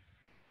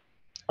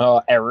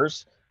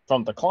errors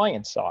from the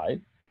client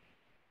side.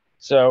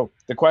 So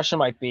the question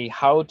might be,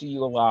 how do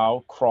you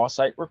allow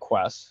cross-site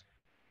requests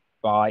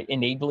by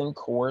enabling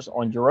CORS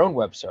on your own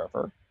web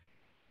server?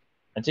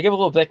 And to give a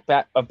little bit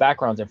of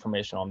background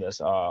information on this,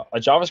 a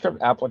JavaScript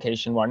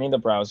application running in the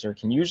browser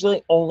can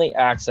usually only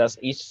access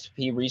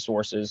HTTP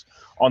resources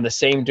on the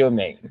same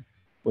domain,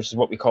 which is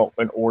what we call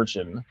an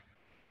origin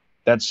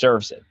that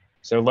serves it.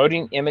 So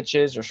loading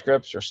images or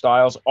scripts or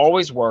styles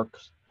always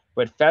works,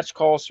 but fetch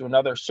calls to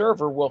another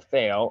server will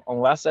fail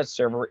unless that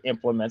server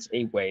implements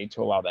a way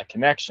to allow that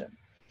connection.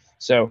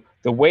 So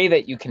the way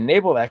that you can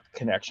enable that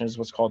connection is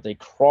what's called a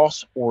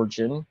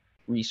cross-origin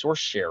resource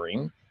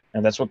sharing,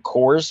 and that's what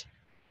CORS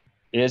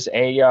is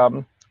a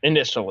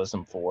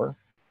initialism for.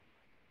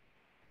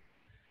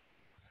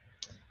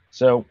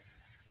 So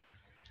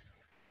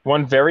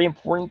one very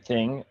important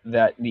thing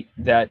that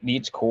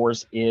needs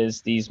CORS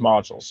is these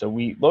modules. So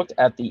we looked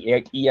at the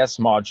ES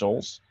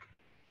modules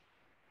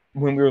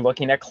when we were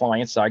looking at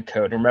client-side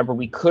code. Remember,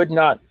 we could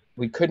not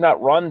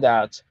run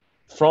that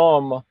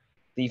from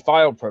the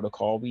file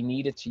protocol. We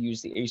needed to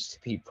use the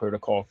HTTP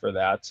protocol for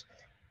that.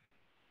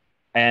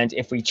 And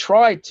if we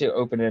tried to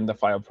open it in the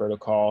file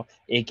protocol,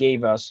 it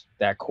gave us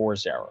that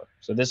CORS error.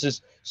 So this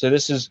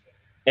is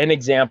an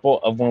example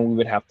of when we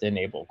would have to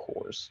enable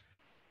CORS.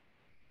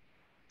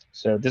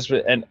 So this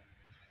would, and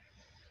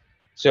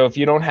so if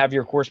you don't have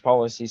your CORS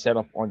policy set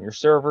up on your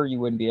server, you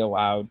wouldn't be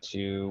allowed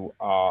to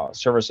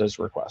service those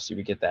requests. You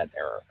would get that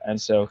error.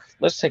 And so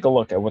let's take a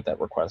look at what that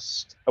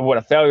request, what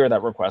a failure of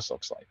that request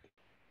looks like.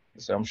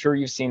 So I'm sure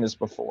you've seen this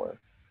before.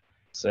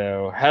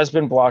 So has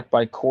been blocked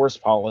by CORS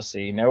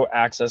policy, no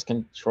access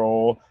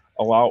control,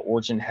 allow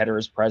origin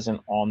headers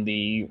present on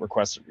the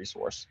requested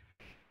resource.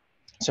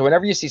 So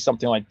whenever you see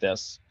something like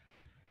this,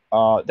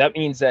 that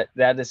means that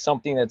is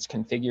something that's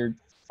configured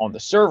on the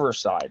server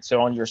side.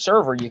 So on your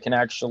server, you can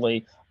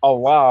actually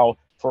allow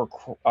for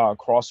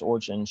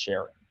cross-origin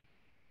sharing.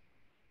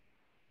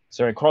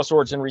 So a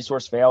cross-origin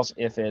resource fails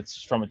if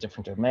it's from a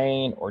different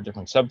domain or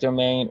different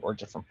subdomain or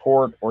different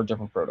port or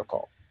different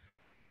protocol.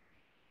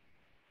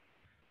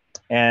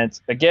 And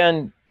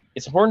again,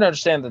 it's important to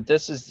understand that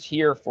this is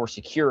here for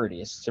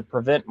security. It's to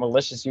prevent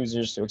malicious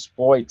users to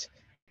exploit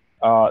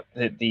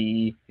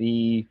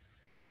the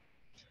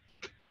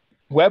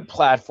web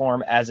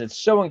platform, as it's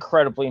so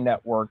incredibly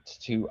networked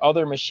to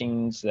other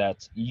machines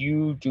that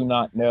you do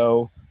not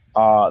know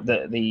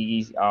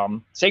the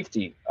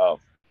safety of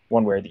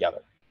one way or the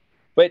other.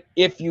 But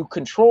if you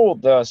control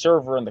the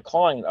server and the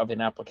client of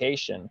an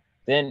application,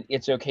 then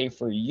it's okay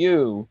for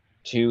you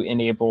to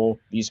enable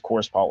these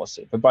CORS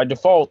policy. But by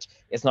default,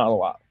 it's not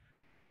allowed.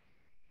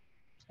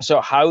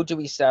 So how do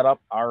we set up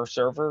our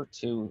server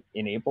to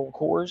enable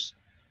CORS?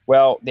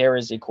 Well, there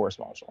is a CORS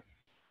module.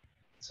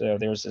 So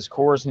there's this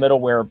CORS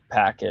middleware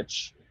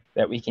package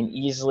that we can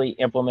easily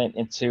implement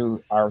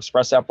into our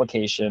Express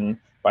application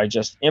by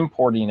just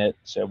importing it.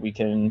 So we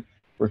can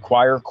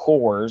require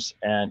CORS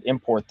and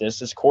import this.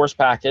 This CORS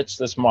package,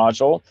 this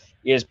module,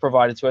 is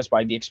provided to us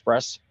by the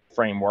Express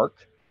framework.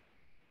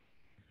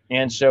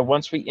 And so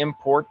once we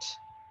import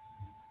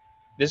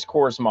this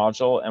CORS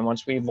module, and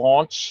once we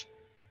launch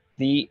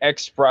the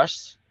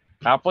Express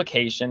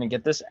application and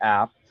get this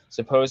app,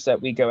 suppose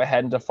that we go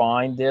ahead and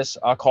define this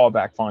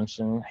callback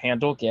function,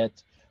 handle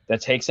get,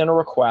 that takes in a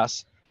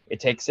request,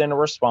 it takes in a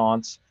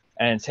response,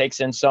 and it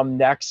takes in some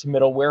next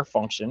middleware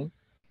function.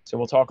 So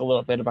we'll talk a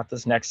little bit about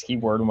this next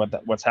keyword and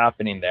what's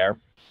happening there.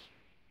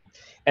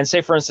 And say,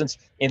 for instance,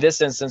 in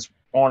this instance,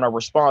 on our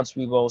response,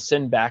 we will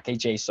send back a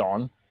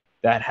JSON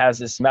that has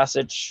this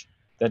message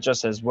that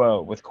just says,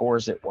 whoa, with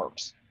CORS, it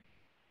works.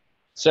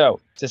 So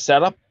to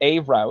set up a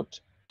route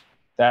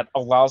that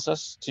allows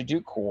us to do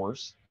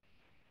CORS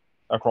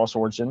across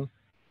origin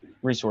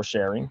resource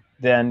sharing,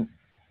 then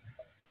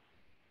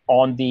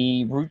on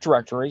the root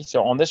directory,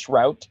 so on this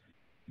route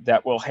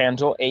that will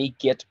handle a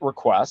GET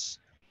request,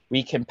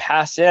 we can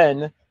pass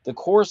in the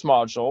CORS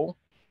module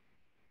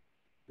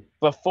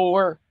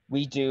before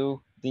we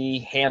do the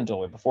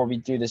handler, before we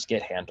do this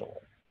GET handler.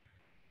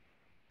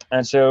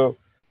 And so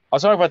I'll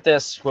talk about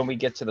this when we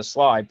get to the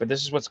slide, but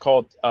this is what's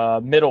called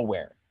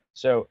middleware.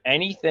 So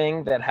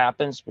anything that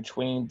happens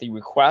between the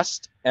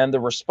request and the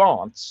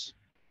response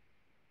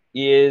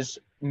is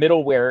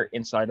middleware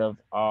inside of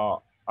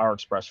our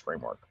Express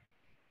framework.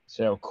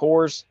 So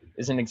CORS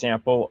is an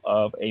example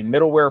of a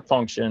middleware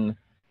function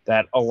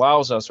that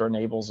allows us or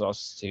enables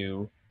us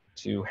to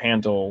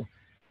handle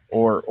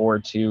or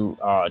to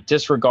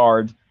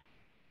disregard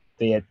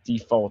the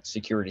default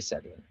security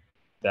setting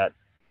that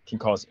can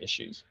cause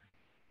issues.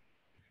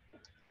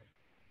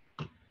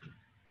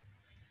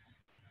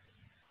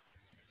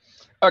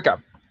 Okay,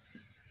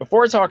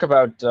 before I talk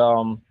about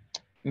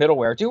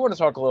middleware, I do want to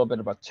talk a little bit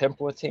about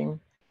templating.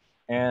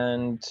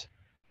 And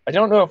I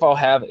don't know if I'll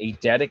have a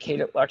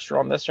dedicated lecture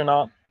on this or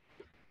not,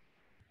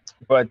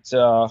 but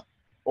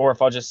or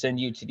if I'll just send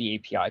you to the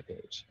API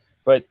page.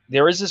 But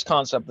there is this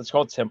concept that's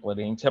called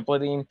templating.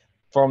 Templating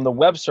from the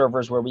web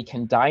servers, where we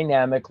can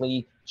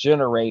dynamically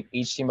generate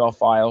HTML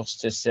files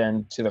to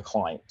send to the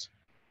client,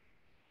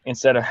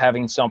 instead of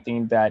having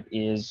something that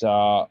is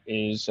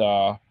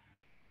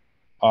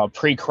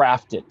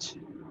pre-crafted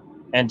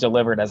and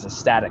delivered as a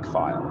static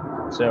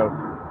file.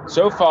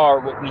 So far,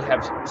 what we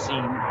have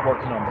seen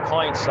working on the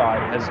client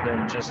side has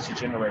been just to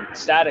generate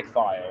static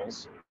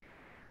files,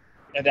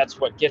 and that's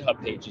what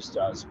GitHub Pages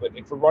does. But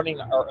if we're running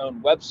our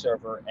own web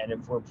server and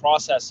if we're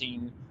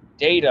processing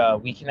data,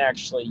 we can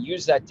actually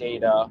use that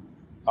data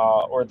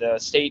or the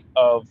state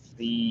of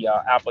the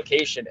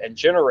application and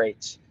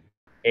generate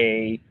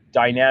a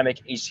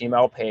dynamic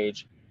HTML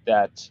page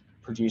that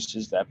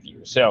produces that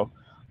view. So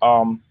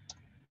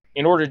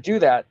in order to do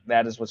that,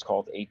 that is what's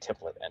called a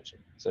template engine.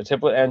 So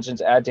template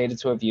engines add data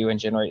to a view and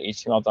generate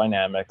HTML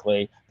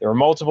dynamically. There are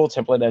multiple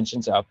template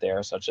engines out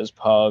there, such as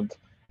Pug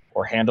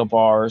or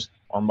Handlebars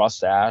or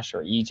Mustache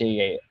or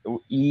EJS.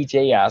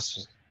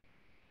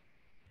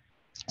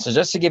 So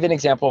just to give you an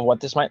example of what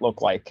this might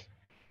look like,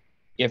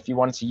 if you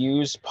wanted to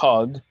use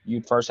Pug,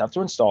 you'd first have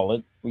to install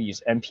it. We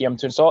use npm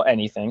to install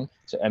anything.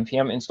 So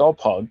npm install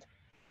Pug.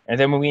 And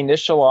then when we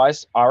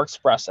initialize our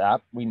Express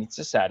app, we need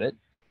to set it.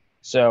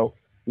 So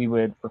we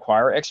would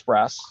require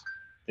Express,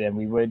 then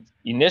we would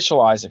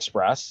initialize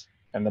Express,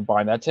 and then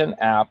bind that to an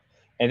app.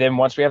 And then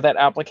once we have that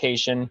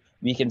application,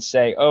 we can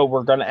say, oh,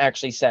 we're going to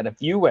actually set a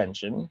view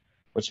engine,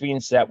 which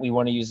means that we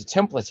want to use a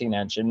templating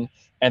engine.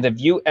 And the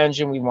view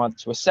engine we want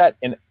to set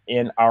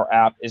in our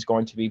app is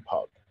going to be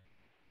Pug.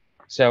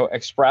 So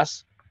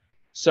Express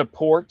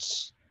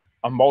supports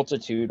a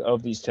multitude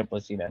of these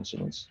templating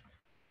engines.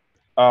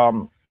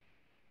 And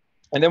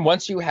then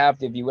once you have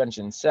the view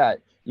engine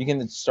set, you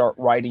can start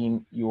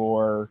writing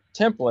your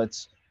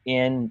templates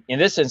in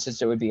this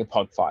instance, it would be a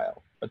Pug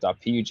file, a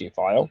 .pug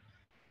file.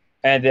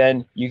 And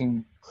then you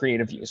can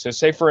create a view. So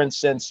say, for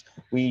instance,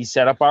 we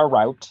set up our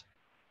route.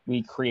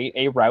 We create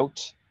a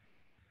route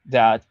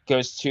that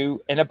goes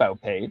to an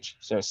about page,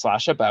 so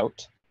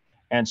 /about.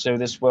 And so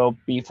this will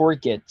be for a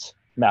GET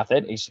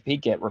method,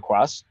 HTTP GET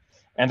request.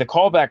 And the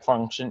callback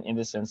function in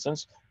this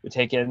instance would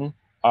take in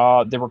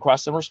the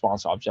request and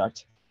response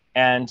object.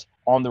 And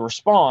on the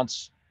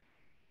response,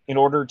 in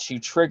order to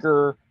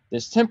trigger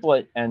this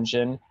template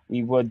engine,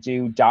 we would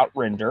do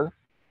 .render,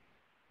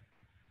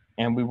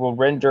 and we will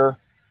render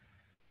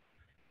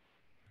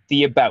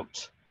the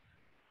about.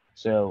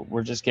 So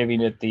we're just giving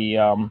it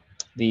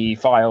the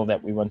file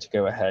that we want to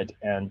go ahead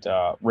and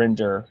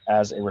render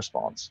as a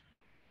response.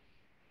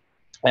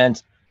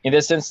 And in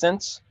this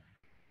instance,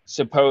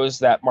 suppose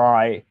that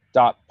my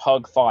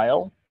 .pug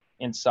file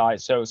inside,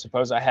 so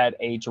suppose I had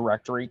a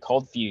directory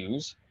called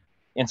views.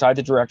 Inside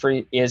the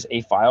directory is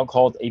a file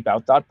called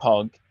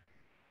about.pug.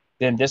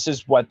 Then this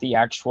is what the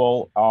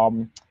actual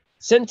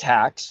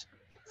syntax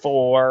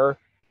for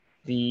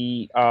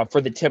the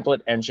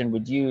template engine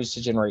would use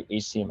to generate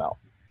HTML.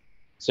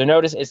 So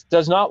notice it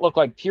does not look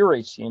like pure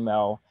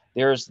HTML.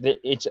 There's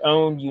its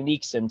own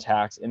unique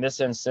syntax. In this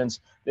instance,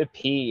 the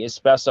P is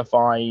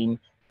specifying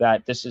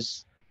that this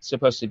is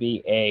supposed to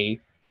be a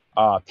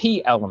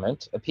P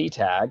element, a P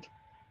tag,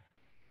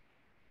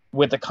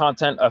 with the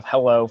content of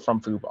hello from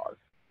foobar.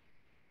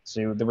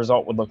 So the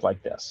result would look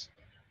like this.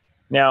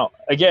 Now,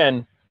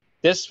 again,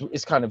 this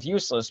is kind of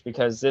useless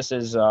because this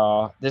is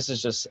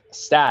just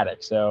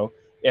static. So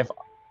if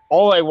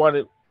all I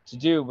wanted to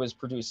do was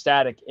produce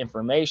static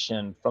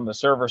information from the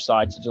server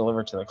side to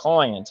deliver to the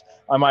client,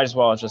 I might as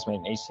well have just made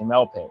an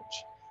HTML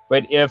page.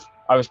 But if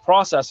I was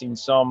processing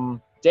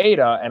some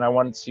data and I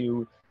wanted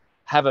to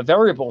have a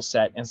variable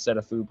set instead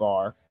of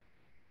foobar,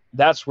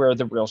 that's where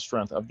the real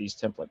strength of these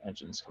template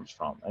engines comes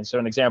from. And so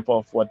an example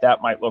of what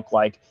that might look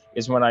like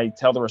is when I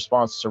tell the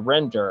response to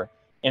render,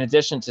 in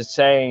addition to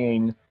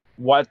saying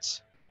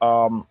what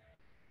file,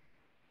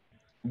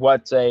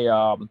 what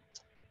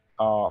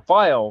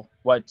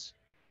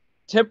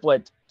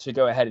template to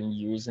go ahead and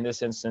use. In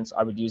this instance,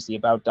 I would use the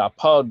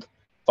about.pug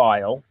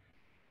file.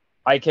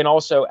 I can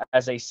also,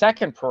 as a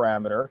second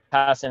parameter,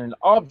 pass in an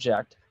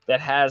object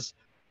that has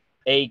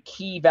a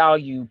key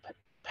value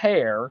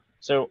pair.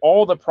 So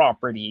all the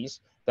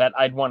properties that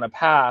I'd want to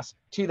pass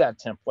to that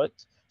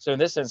template. So in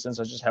this instance,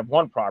 I just have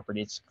one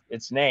property,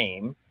 its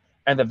name,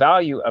 and the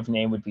value of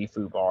name would be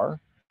foobar.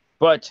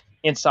 But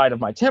inside of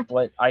my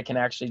template, I can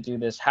actually do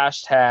this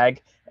hashtag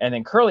and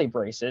then curly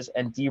braces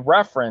and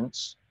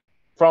dereference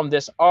from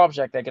this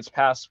object that gets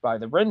passed by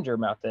the render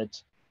method,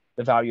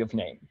 the value of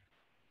name.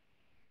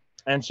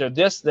 And so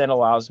this then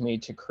allows me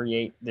to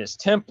create this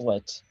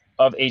template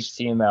of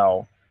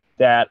HTML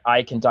that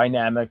I can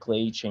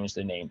dynamically change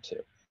the name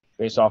to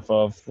based off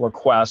of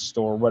request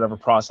or whatever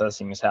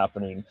processing is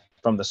happening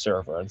from the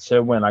server. And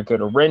so when I go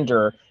to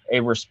render a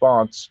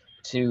response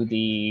to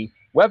the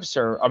web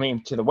server,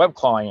 to the web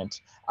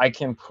client, I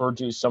can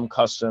produce some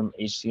custom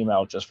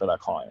HTML just for that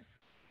client.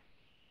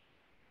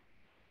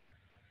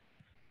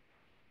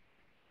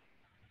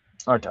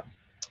 Okay.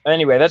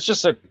 Anyway, that's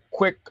just a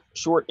quick,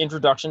 short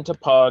introduction to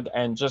Pug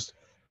and just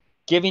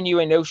giving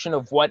you a notion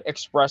of what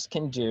Express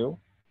can do.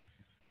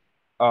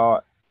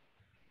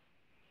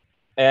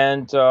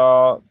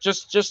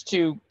 Just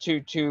to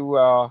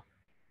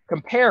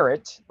compare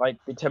it, like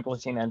the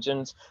templating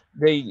engines,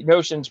 the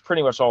notion's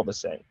pretty much all the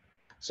same.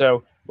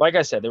 So, like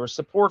I said, there was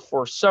support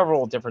for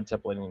several different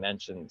templating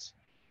engines.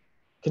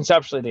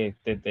 Conceptually,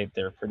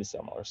 they're pretty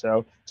similar.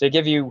 So, to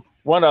give you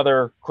one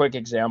other quick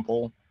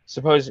example,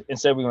 suppose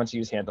instead we want to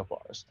use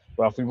handlebars.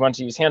 Well, if we want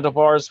to use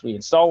handlebars, we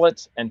install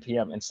it,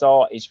 npm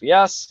install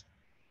HBS.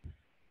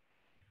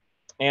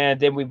 And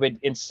then we would,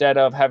 instead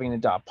of having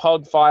a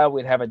 .pug file,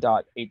 we'd have a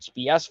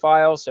 .hbs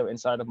file. So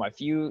inside of my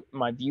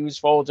views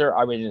folder,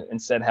 I would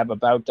instead have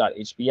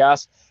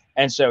about.hbs.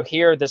 And so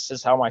here, this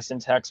is how my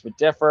syntax would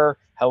differ.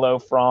 Hello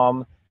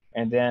from,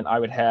 and then I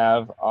would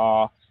have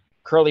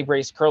curly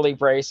brace,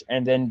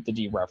 and then the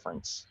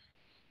dereference.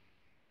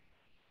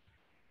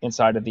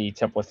 inside of the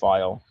template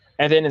file.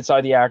 And then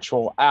inside the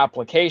actual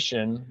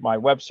application, my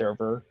web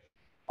server,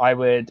 I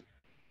would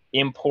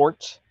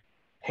import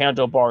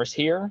handlebars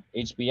here,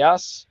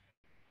 HBS.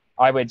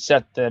 I would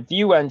set the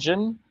view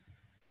engine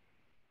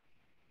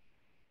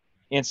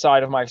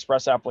inside of my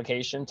Express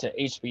application to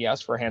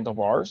HBS for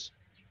handlebars.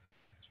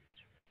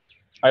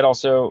 I'd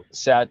also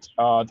set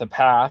the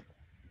path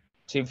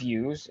to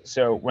views.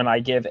 So when I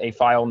give a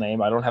file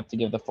name, I don't have to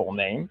give the full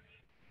name.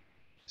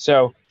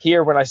 So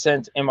here, when I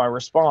sent in my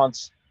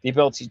response, the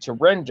ability to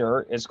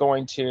render is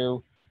going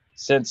to,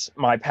 since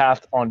my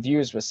path on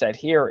views was set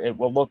here, it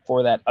will look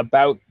for that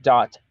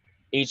about.hbs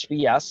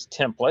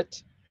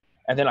template,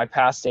 and then I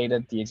pass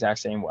data the exact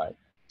same way.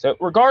 So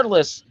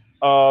regardless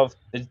of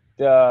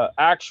the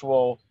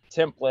actual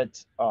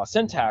template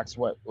syntax,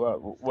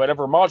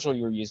 whatever module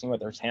you're using,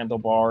 whether it's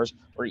handlebars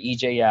or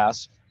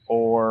EJS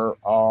or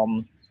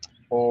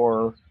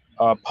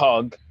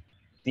Pug,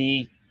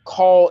 the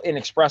call in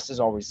Express is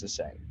always the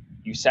same.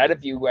 You set a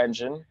view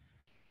engine,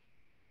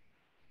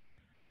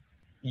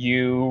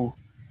 you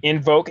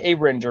invoke a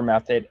render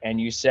method, and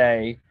you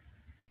say,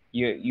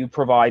 you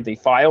provide the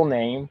file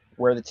name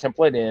where the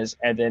template is,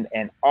 and then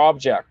an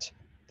object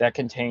that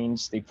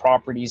contains the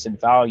properties and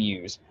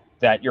values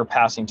that you're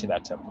passing to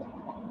that template.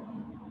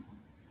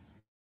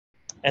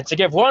 And to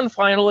give one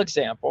final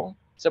example,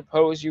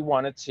 suppose you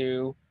wanted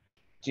to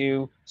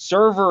do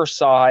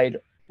server-side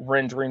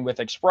rendering with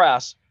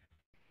Express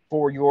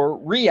for your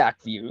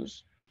React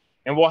views,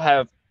 and we'll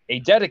have a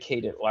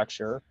dedicated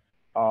lecture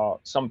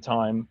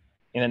sometime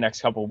in the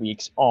next couple of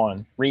weeks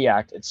on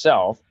React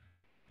itself.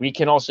 We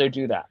can also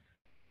do that.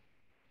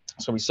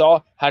 So we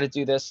saw how to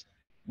do this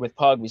with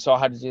Pug. We saw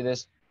how to do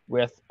this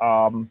with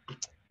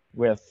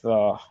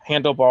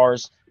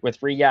handlebars.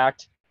 With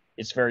React,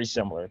 it's very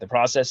similar. The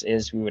process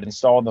is we would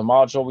install the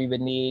module we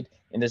would need.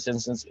 In this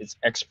instance, it's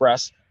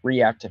Express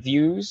React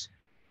Views.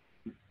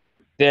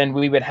 Then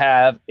we would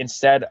have,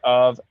 instead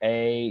of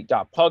a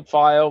 .pug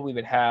file, we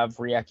would have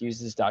React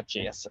uses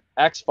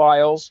 .jsx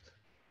files.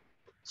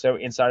 So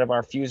inside of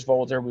our Fuse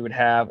folder, we would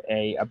have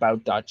a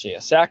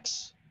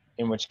about.jsx,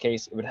 in which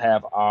case it would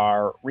have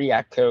our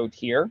React code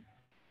here.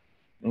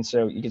 And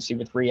so you can see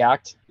with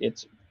React,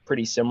 it's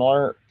pretty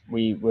similar.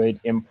 We would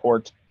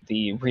import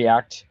the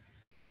React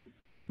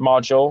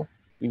module.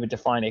 We would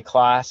define a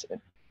class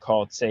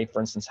called, say, for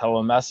instance,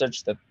 hello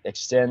message that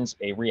extends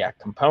a React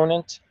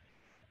component.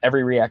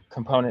 Every React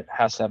component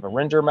has to have a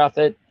render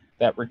method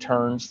that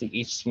returns the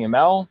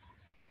HTML.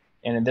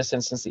 And in this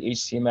instance, the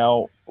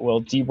HTML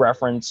will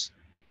dereference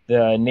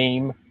the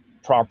name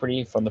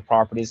property from the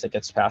properties that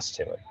gets passed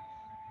to it.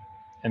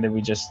 And then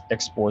we just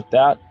export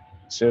that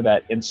so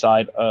that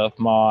inside of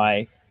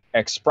my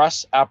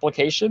Express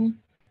application,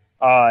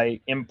 I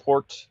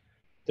import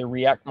the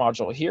React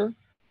module here.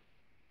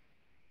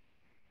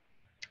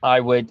 I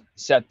would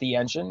set the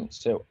engine.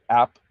 So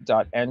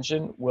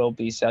app.engine will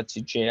be set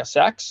to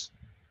JSX.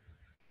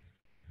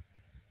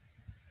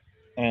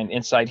 And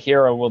inside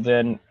here, I will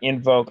then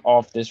invoke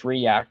off this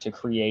React to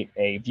create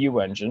a view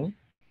engine.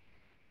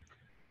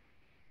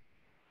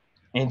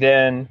 And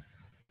then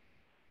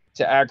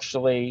to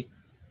actually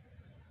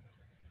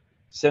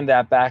send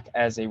that back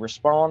as a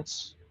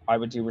response, I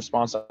would do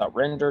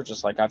response.render,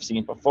 just like I've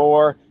seen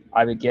before.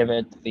 I would give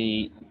it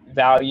the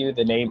value,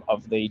 the name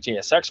of the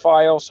JSX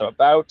file, so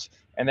about,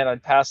 and then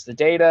I'd pass the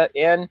data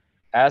in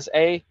as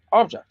a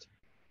object.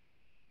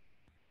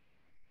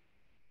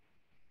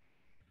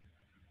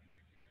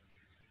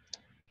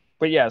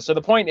 But yeah, so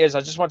the point is,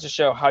 I just want to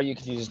show how you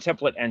can use a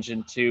template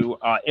engine to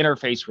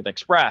interface with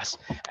Express.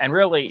 And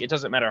really, it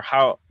doesn't matter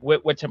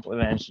what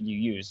template engine you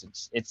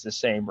use. It's the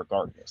same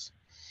regardless.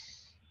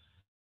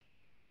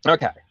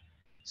 Okay,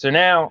 so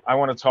now I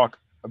want to talk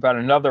about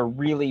another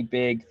really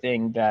big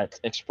thing that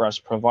Express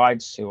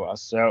provides to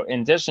us. So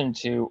in addition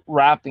to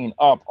wrapping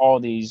up all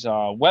these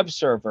web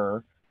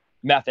server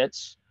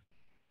methods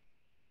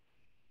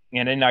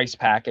in a nice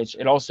package,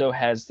 it also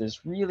has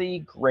this really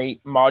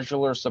great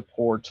modular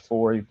support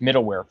for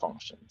middleware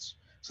functions.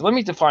 So let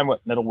me define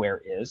what middleware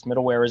is.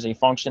 Middleware is a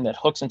function that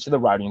hooks into the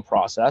routing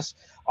process,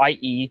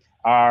 i.e.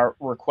 our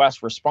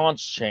request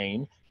response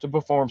chain, to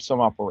perform some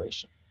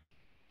operation.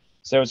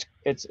 So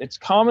it's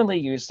commonly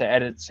used to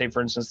edit, say,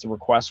 for instance, the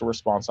request or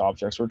response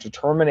objects, or to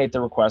terminate the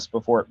request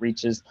before it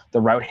reaches the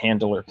route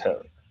handler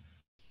code.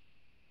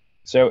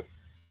 So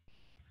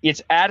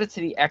it's added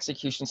to the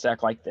execution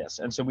stack like this.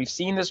 And so we've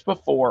seen this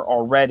before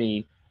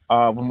already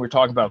when we're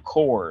talking about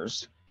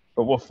cores,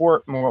 but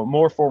we'll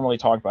more formally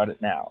talk about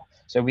it now.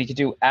 So we could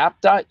do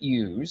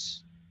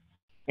app.use,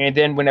 and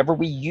then whenever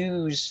we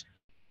use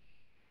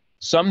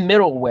some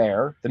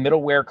middleware, the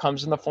middleware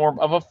comes in the form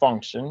of a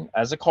function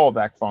as a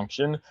callback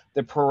function.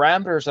 The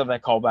parameters of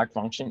that callback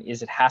function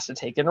is it has to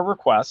take in a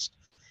request,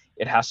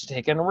 it has to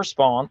take in a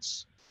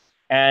response,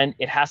 and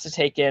it has to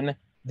take in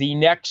the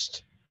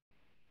next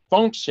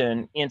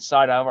function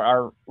inside of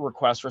our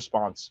request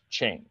response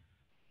chain.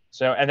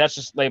 So, and that's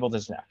just labeled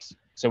as next.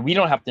 So we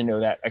don't have to know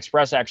that.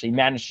 Express actually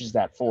manages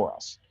that for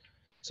us.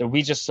 So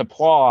we just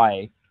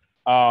supply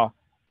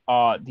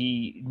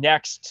the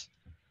next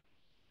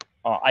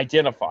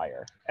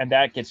identifier, and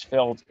that gets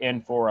filled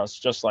in for us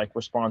just like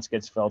response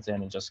gets filled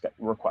in and just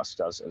request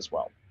does as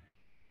well.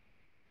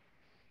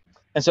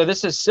 And so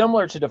this is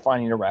similar to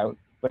defining a route,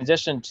 but in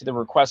addition to the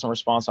request and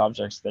response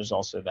objects, there's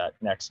also that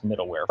next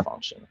middleware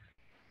function.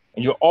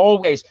 And you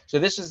always, so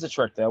this is the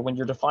trick though, when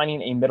you're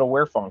defining a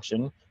middleware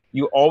function,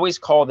 you always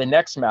call the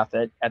next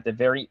method at the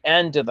very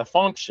end of the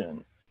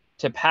function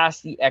to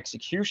pass the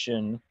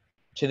execution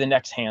to the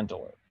next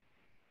handler.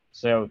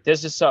 So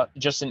this is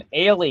just an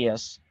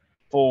alias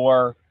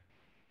for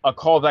a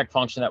callback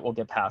function that will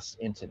get passed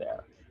into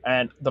there.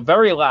 And the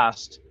very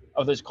last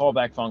of those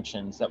callback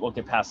functions that will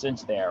get passed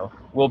into there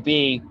will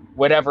be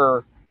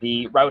whatever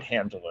the route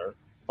handler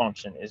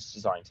function is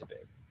designed to be.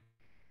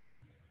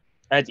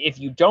 And if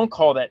you don't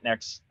call that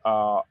next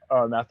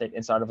method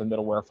inside of a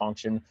middleware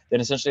function,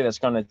 then essentially that's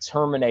going to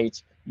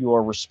terminate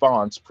your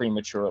response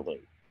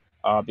prematurely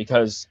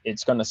because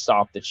it's going to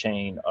stop the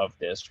chain of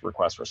this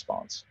request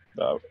response,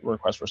 the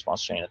request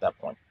response chain at that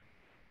point.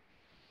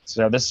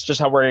 So this is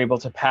just how we're able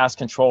to pass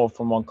control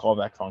from one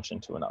callback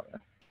function to another.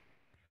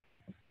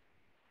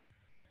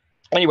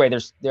 Anyway,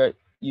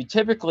 you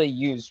typically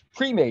use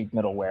pre-made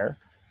middleware,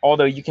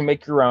 although you can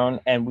make your own,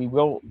 and we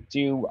will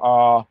do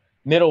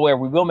middleware.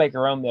 We will make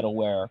our own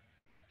middleware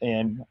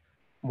in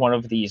one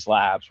of these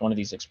labs, one of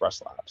these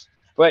express labs.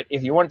 But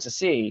if you want to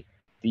see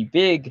the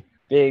big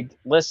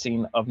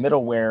listing of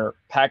middleware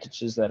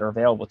packages that are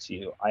available to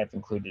you, I have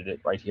included it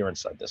right here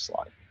inside this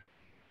slide.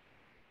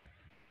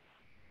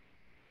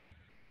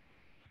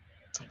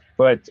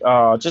 But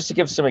just to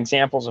give some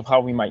examples of how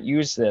we might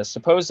use this,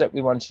 suppose that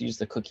we want to use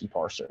the cookie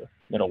parser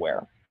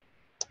middleware,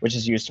 which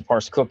is used to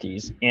parse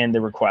cookies in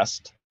the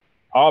request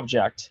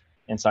object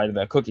inside of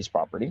the cookies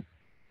property.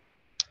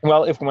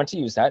 Well, if we want to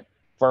use that,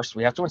 first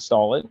we have to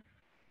install it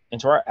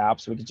into our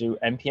app. So we could do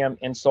npm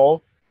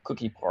install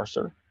cookie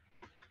parser,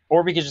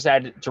 or we could just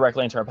add it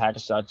directly into our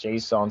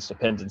package.json's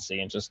dependency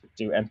and just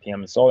do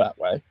npm install that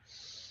way.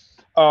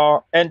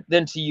 And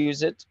then to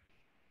use it,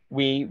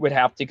 we would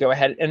have to go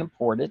ahead and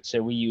import it.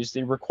 So we use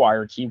the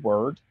require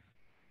keyword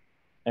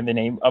and the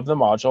name of the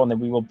module, and then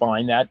we will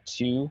bind that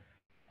to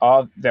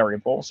a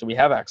variable so we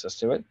have access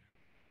to it.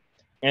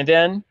 And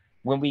then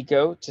when we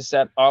go to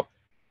set up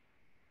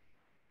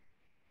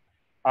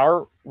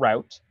our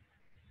route,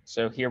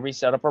 so here we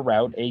set up a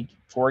route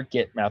for a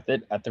get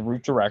method at the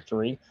root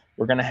directory.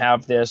 We're going to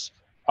have this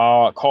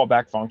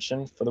callback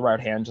function for the route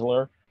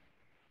handler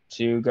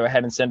to go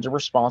ahead and send a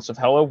response of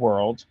hello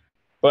world.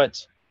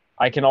 But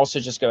I can also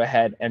just go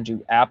ahead and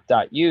do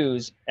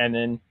app.use and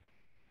then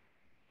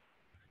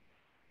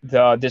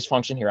this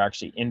function here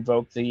actually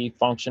invoke the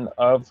function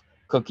of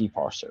cookie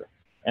parser.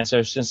 And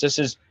so since this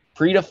is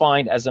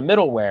predefined as a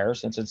middleware,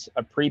 since it's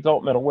a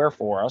pre-built middleware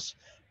for us,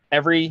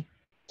 every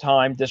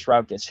time this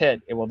route gets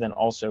hit, it will then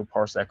also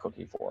parse that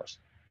cookie for us.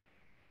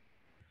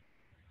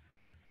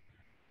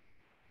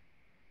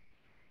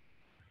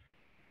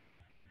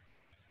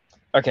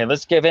 Okay,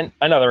 let's give in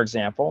another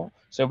example.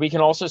 So we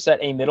can also set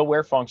a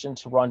middleware function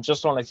to run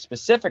just on a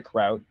specific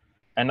route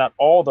and not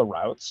all the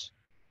routes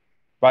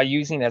by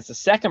using as the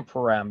second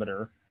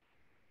parameter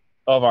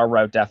of our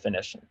route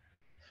definition.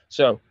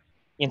 So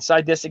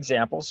inside this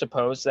example,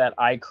 suppose that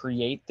I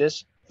create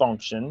this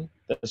function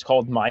that is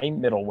called my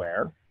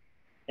middleware.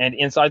 And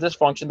inside this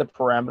function, the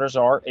parameters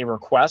are a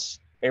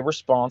request, a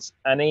response,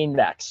 and a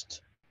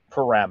next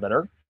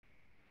parameter.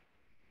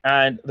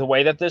 And the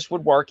way that this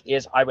would work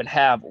is I would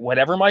have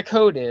whatever my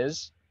code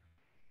is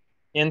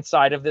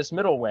inside of this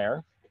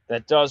middleware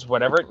that does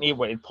whatever it needs,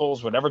 it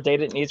pulls whatever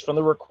data it needs from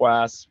the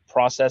request,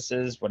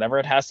 processes whatever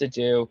it has to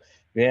do,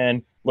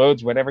 then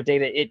loads whatever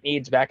data it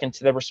needs back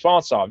into the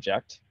response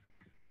object.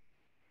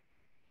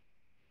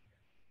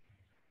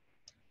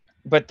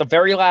 But the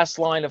very last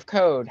line of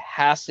code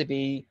has to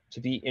be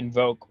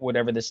invoke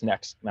whatever this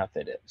next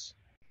method is.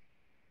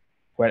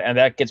 And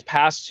that gets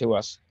passed to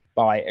us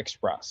by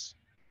Express.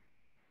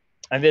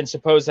 And then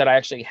suppose that I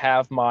actually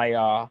have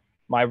my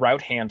my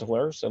route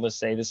handler. So let's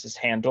say this is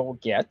handle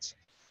get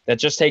that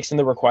just takes in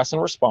the request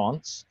and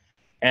response.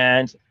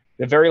 And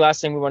the very last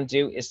thing we want to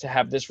do is to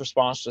have this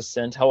response just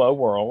send hello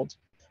world.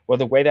 Well,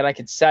 the way that I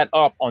could set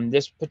up on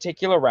this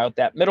particular route,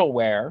 that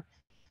middleware,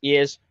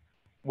 is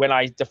when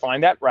I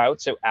define that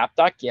route, so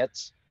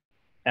app.get,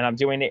 and I'm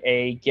doing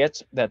a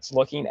get that's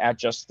looking at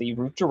just the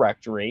root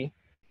directory,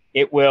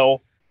 it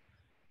will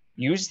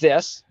use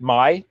this,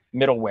 my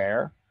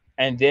middleware,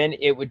 and then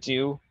it would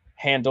do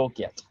handle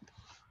get.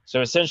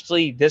 So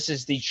essentially, this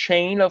is the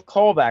chain of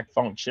callback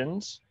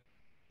functions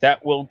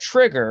that will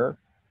trigger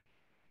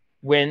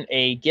when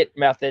a get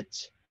method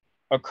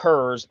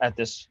occurs at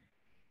this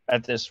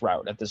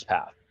route, at this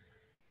path.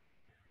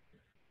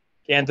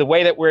 And the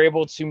way that we're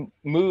able to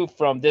move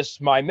from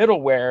this my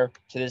middleware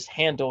to this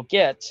handle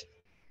get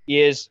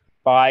is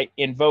by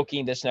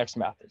invoking this next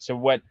method. So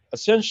what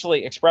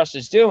essentially Express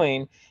is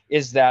doing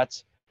is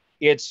that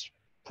it's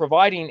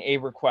providing a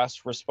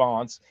request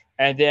response,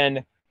 and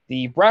then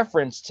the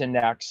reference to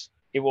next,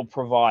 it will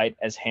provide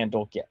as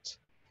handle get.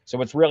 So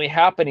what's really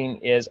happening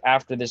is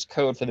after this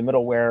code for the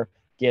middleware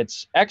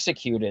gets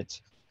executed,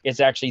 it's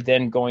actually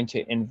then going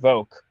to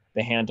invoke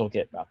the handle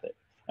get method.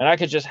 And I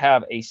could just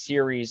have a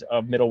series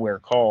of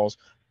middleware calls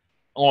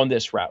on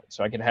this route.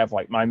 So I could have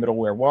like my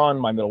middleware 1,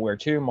 my middleware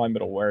 2, my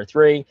middleware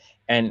 3,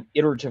 and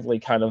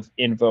iteratively kind of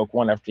invoke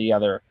one after the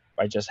other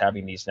by just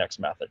having these next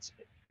methods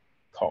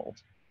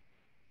called.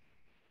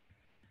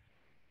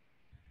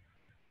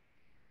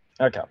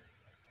 Okay.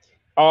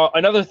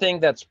 Another thing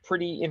that's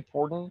pretty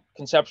important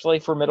conceptually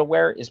for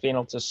middleware is being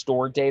able to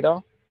store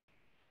data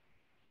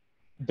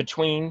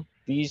between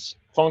these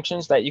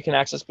functions that you can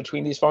access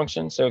between these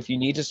functions. So if you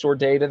need to store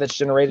data that's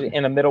generated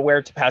in a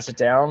middleware to pass it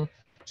down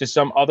to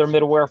some other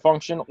middleware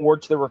function or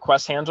to the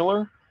request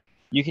handler,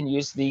 you can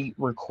use the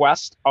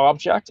request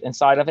object.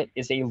 Inside of it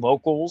is a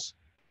locals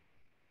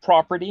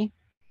property.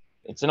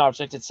 It's an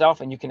object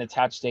itself, and you can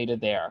attach data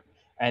there.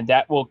 And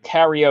that will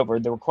carry over.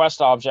 The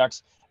request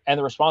objects and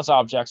the response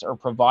objects are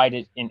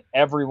provided in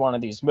every one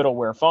of these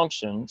middleware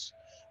functions.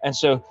 And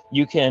so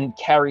you can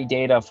carry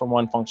data from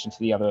one function to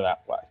the other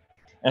that way.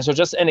 And so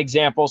just an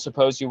example,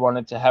 suppose you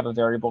wanted to have a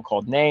variable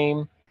called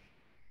name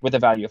with a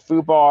value of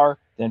foobar.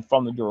 Then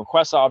from the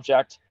request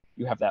object,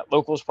 you have that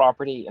locals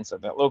property. And so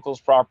that locals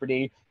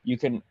property, you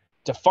can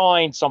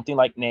define something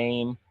like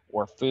name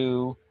or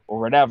foo or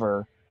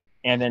whatever,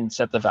 and then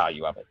set the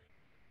value of it.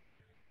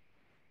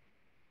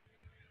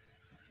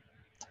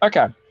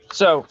 Okay,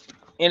 so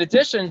in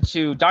addition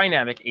to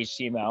dynamic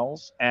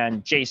HTMLs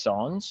and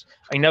JSONs,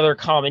 another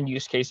common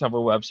use case of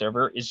a web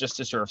server is just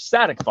to serve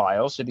static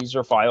files. So these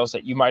are files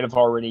that you might have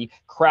already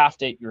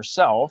crafted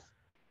yourself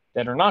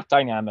that are not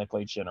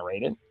dynamically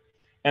generated.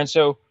 And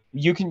so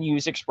you can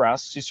use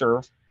Express to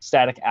serve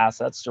static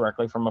assets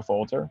directly from a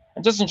folder.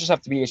 It doesn't just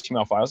have to be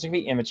HTML files. It can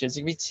be images,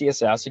 it can be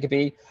CSS, it could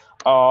be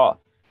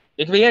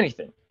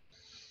anything.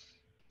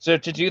 So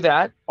to do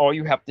that, all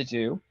you have to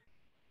do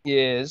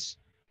is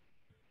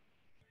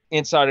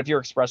inside of your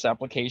Express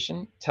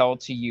application, tell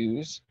it to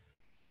use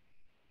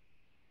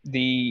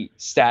the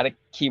static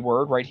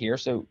keyword right here.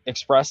 So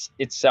Express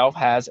itself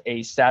has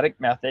a static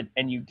method,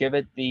 and you give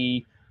it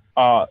the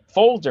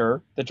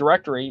folder, the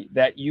directory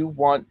that you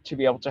want to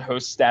be able to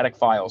host static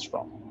files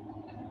from.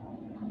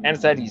 And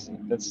it's that easy.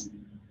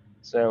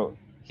 So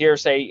here,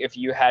 say if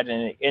you had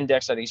an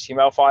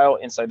index.html file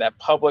inside that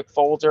public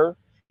folder,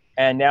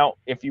 and now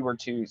if you were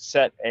to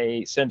send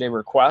a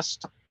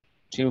request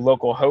to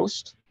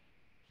localhost,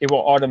 it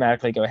will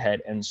automatically go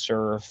ahead and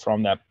serve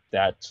from that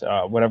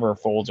whatever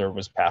folder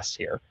was passed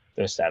here,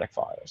 those static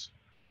files.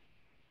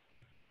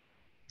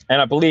 And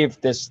I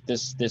believe this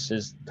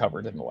is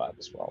covered in the lab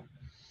as well.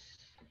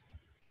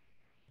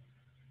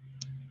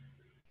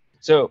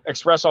 So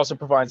Express also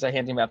provides a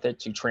handy method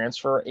to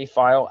transfer a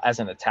file as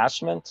an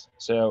attachment.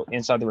 So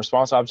inside the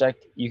response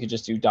object, you could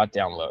just do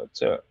 .download.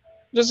 So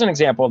just an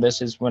example of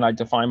this is when I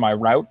define my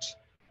route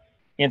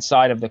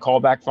inside of the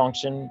callback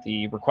function,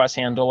 the request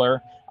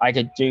handler, I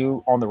could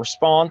do on the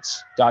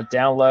response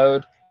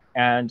 .download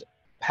and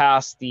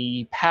pass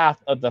the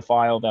path of the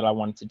file that I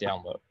wanted to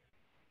download.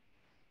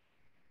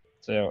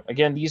 So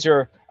again,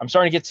 I'm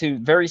starting to get to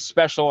very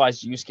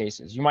specialized use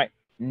cases. You might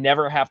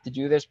never have to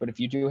do this, but if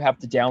you do have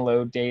to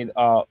download data,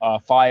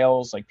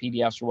 files like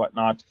PDFs or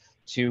whatnot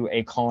to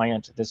a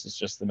client, this is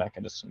just the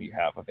mechanism you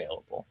have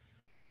available.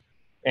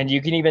 And you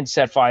can even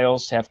set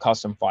files to have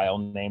custom file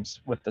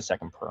names with the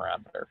second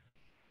parameter.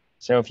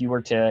 So if you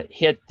were to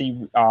hit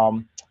the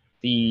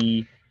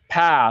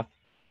path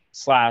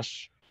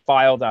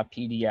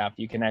 /file.pdf,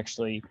 you can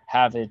actually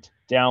have it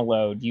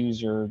download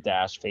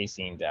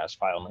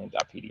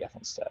user-facing-filename.pdf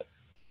instead.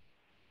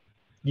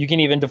 You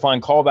can even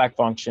define callback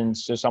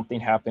functions so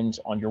something happens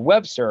on your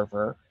web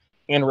server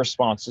in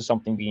response to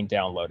something being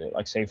downloaded.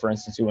 Like say, for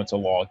instance, you want to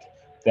log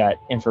that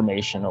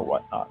information or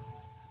whatnot.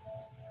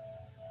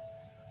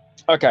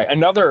 Okay,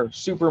 another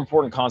super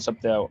important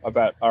concept though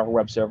about our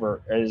web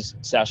server is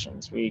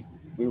sessions. We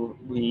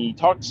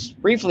talked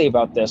briefly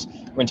about this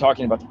when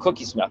talking about the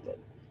cookies method,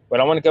 but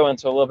I want to go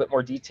into a little bit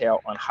more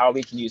detail on how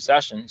we can use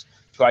sessions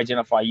to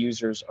identify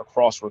users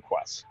across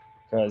requests,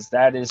 because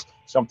that is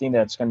something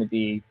that's going to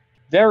be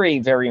very,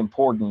 very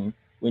important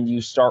when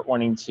you start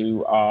wanting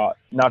to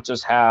not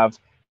just have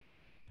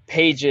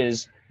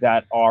pages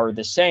that are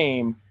the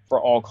same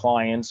for all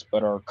clients,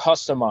 but are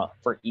custom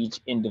for each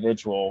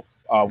individual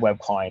web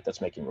client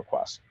that's making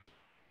requests.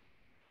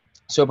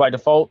 So by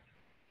default,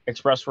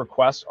 Express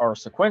requests are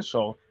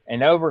sequential,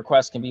 and no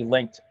request can be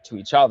linked to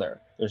each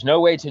other. There's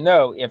no way to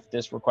know if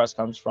this request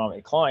comes from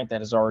a client that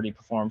has already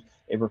performed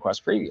a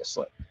request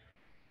previously.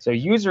 So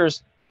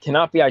users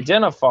cannot be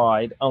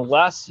identified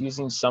unless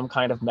using some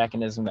kind of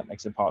mechanism that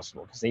makes it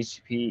possible, because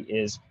HTTP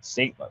is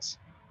stateless.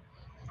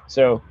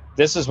 So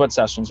this is what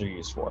sessions are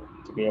used for,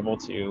 to be able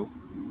to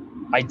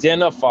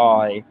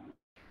identify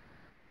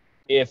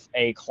if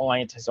a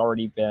client has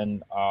already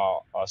been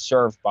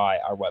served by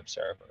our web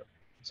server.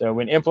 So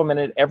when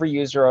implemented, every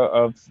user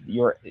of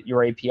your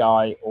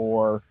API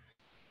or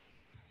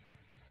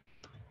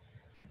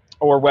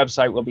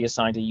website will be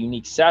assigned a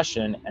unique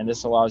session, and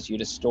this allows you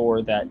to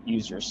store that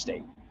user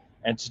state.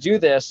 And to do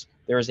this,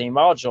 there is a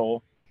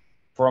module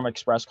from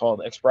Express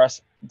called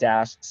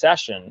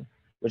Express-Session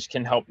which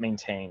can help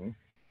maintain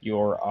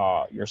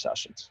your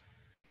sessions.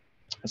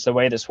 So the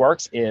way this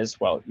works is,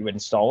 well, you would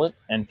install it,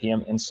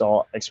 npm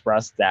install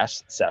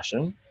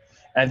express-session,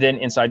 and then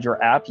inside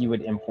your app, you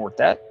would import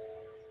that.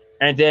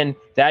 And then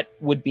that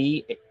would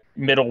be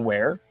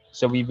middleware.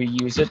 So we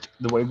would use it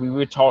the way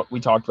we talked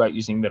about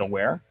using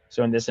middleware.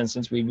 So in this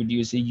instance, we would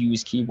use the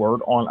use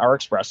keyword on our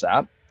Express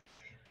app.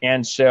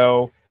 And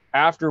so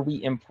after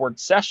we import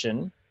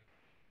session,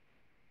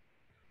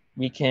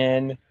 we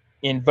can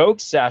invoke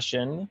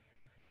session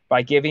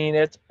by giving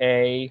it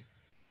a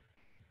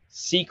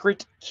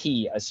secret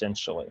key,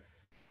 essentially.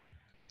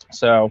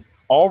 So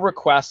all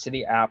requests to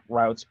the app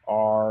routes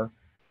are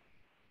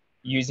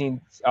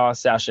using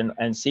session,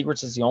 and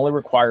secrets is the only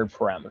required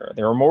parameter.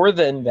 There are more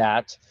than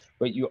that,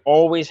 but you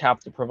always have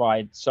to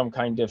provide some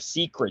kind of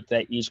secret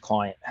that each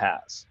client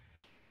has.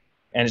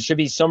 And it should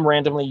be some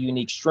randomly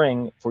unique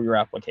string for your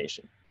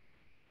application.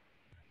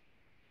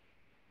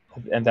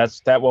 And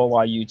that will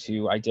allow you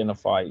to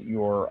identify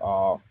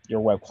your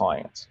web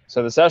clients.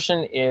 So the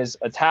session is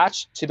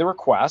attached to the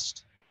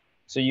request,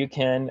 so you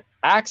can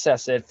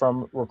access it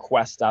from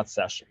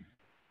request.session.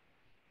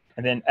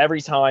 And then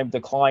every time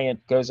the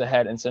client goes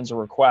ahead and sends a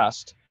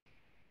request,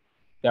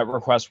 that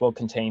request will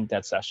contain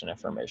that session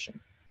information.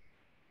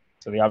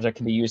 So the object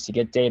can be used to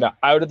get data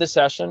out of the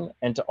session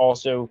and to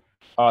also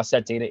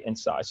set data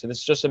inside. So this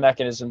is just a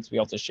mechanism to be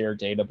able to share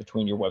data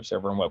between your web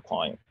server and web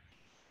client.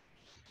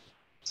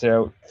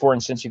 So for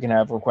instance, you can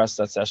have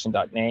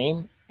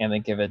request.session.name and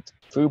then give it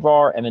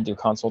foobar and then do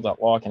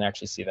console.log and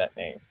actually see that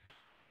name.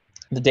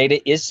 The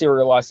data is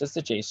serialized as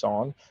the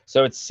JSON,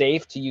 so it's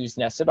safe to use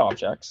nested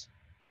objects.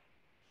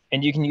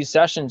 And you can use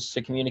sessions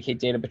to communicate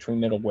data between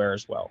middleware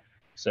as well.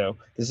 So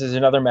this is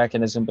another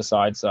mechanism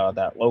besides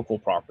that local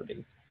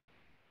property.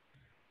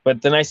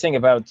 But the nice thing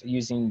about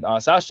using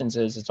sessions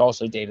is it's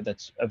also data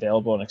that's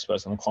available and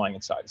exposed on the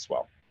client side as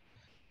well.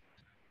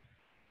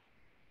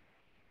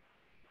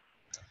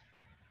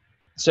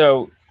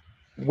 So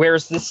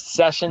where's this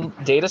session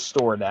data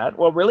stored at?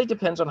 Well, it really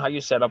depends on how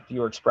you set up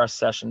your Express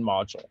session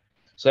module.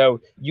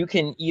 So you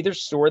can either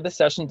store the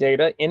session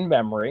data in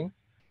memory.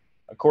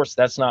 Of course,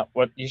 that's not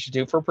what you should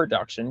do for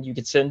production. You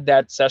could send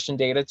that session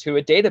data to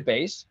a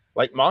database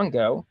like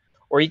Mongo,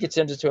 or you could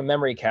send it to a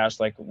memory cache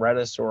like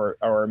Redis or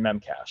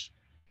Memcache.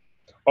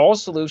 All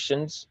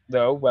solutions,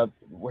 though, well,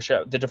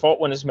 the default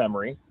one is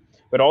memory,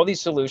 but all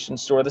these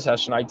solutions store the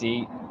session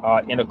ID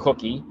in a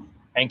cookie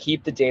and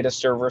keep the data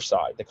server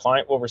side. The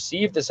client will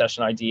receive the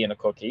session ID in a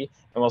cookie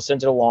and will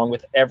send it along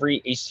with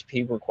every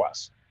HTTP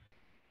request.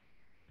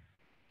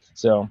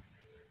 So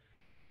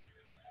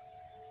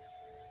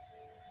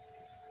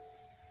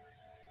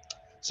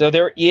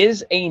there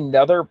is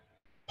another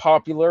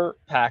popular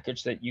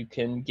package that you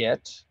can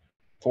get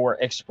for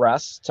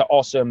Express to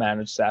also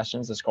manage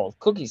sessions. It's called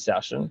Cookie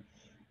Session.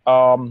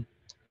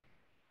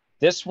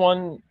 This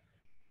one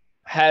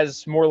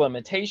has more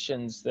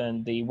limitations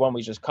than the one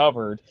we just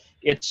covered.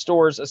 It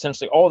stores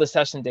essentially all the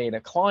session data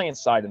client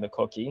side in the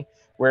cookie,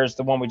 whereas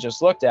the one we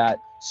just looked at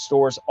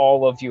stores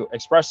all of your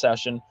Express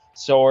session,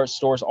 so it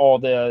stores all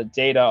the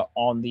data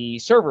on the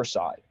server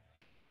side.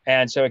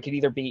 And so it could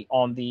either be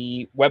on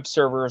the web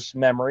server's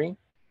memory,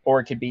 or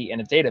it could be in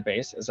a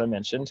database, as I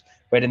mentioned.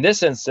 But in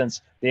this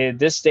instance,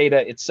 this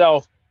data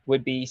itself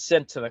would be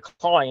sent to the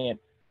client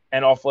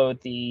and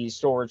offload the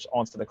storage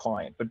onto the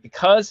client. But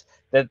because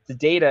that the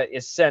data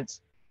is sent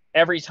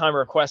every time a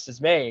request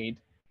is made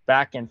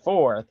back and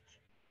forth,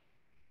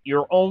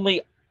 you're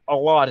only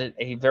allotted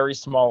a very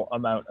small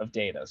amount of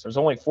data. So there's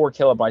only 4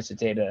 kilobytes of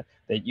data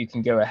that you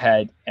can go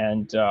ahead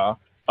and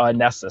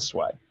nest this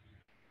way.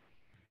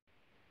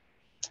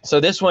 So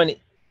this one,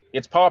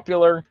 it's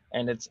popular,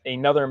 and it's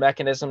another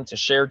mechanism to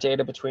share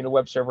data between a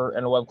web server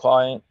and a web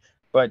client,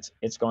 but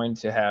it's going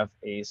to have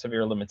a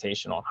severe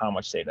limitation on how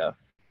much data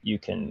you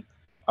can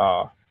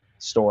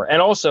store. And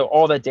also,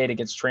 all that data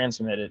gets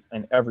transmitted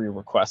in every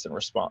request and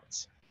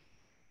response.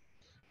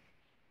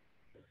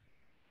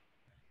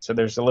 So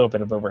there's a little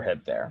bit of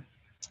overhead there.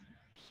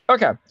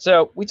 Okay,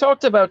 so we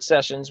talked about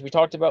sessions, we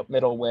talked about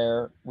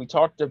middleware, we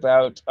talked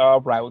about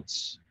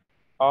routes,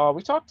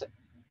 we talked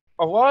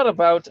a lot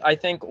about, I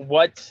think,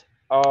 what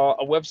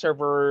a web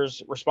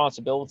server's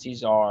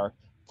responsibilities are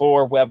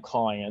for web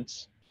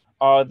clients.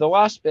 The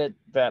last bit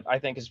that I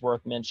think is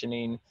worth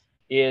mentioning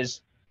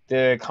is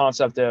the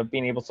concept of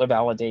being able to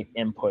validate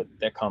input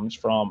that comes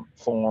from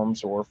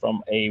forms or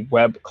from a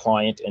web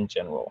client in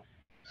general.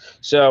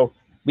 So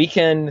we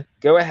can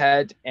go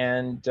ahead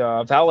and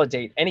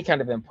validate any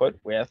kind of input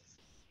with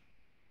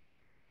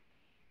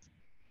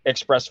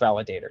Express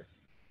Validator.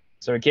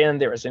 So again,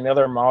 there is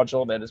another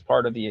module that is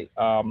part of the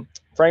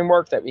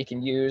framework that we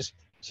can use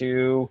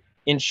to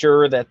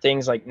ensure that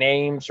things like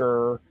names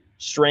or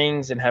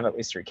strings and have at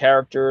least 3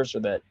 characters, or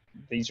that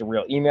these are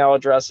real email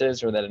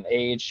addresses, or that an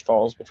age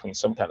falls between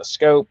some kind of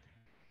scope.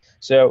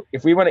 So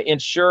if we want to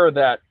ensure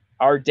that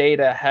our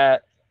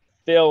data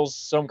fills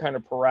some kind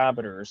of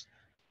parameters,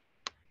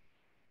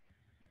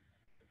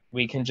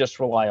 we can just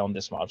rely on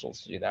this module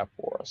to do that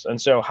for us. And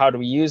so how do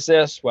we use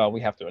this? Well, we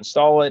have to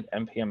install it,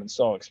 npm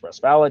install express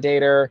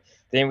validator.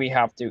 Then we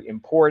have to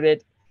import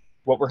it.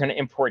 What we're going to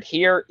import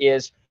here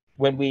is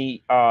when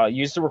we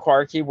use the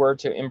require keyword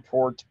to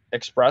import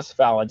express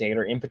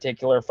validator, in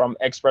particular from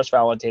express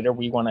validator,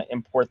 we want to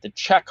import the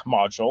check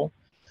module.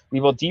 We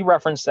will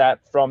dereference that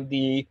from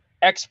the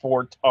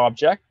export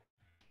object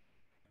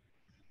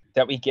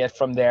that we get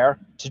from there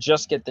to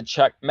just get the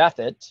check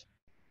method.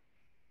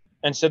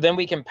 And so then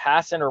we can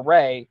pass an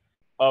array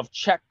of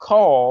check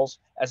calls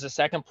as a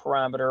second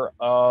parameter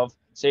of,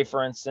 say,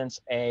 for instance,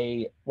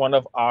 one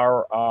of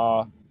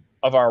our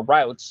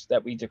routes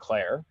that we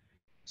declare.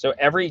 So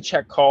every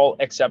check call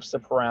accepts the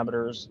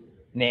parameter's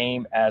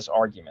name as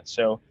argument.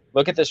 So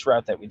look at this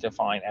route that we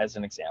define as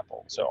an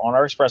example. So on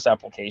our Express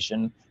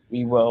application,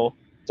 we will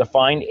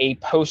define a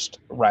post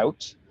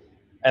route,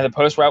 and the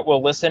post route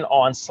will listen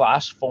on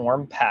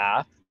 /form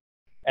path.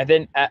 And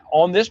then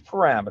on this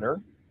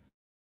parameter,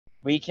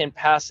 we can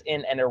pass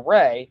in an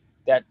array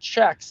that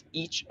checks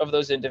each of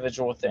those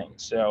individual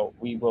things. So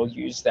we will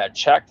use that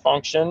check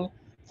function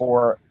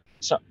for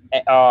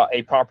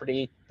a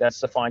property that's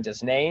defined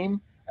as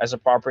name, as a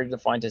property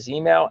defined as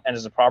email, and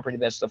as a property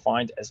that's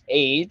defined as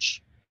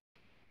age.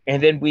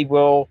 And then we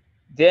will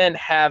then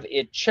have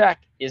it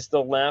check, is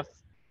the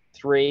length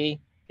 3,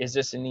 is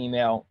this an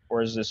email,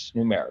 or is this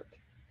numeric?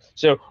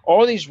 So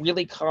all these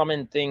really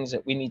common things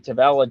that we need to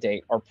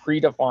validate are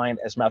predefined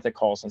as method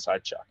calls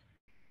inside check.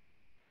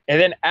 And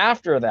then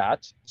after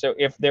that, so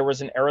if there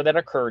was an error that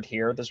occurred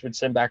here, this would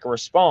send back a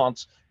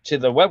response to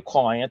the web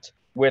client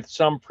with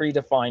some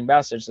predefined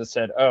message that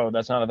said, oh,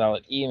 that's not a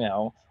valid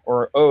email,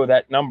 or, oh,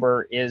 that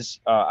number is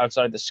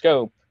outside the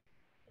scope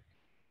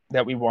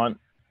that we want,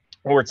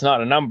 or it's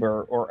not a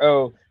number, or,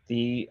 oh,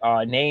 the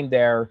name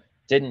there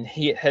didn't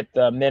hit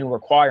the min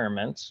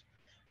requirements.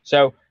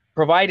 So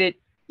provided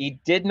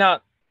it did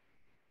not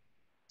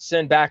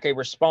send back a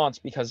response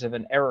because of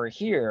an error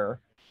here,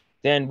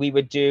 then we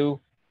would do,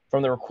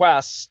 from the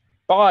request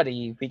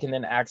body, we can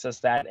then access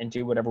that and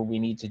do whatever we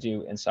need to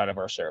do inside of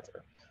our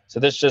server. So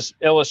this is just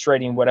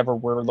illustrating whatever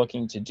we're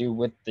looking to do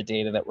with the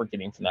data that we're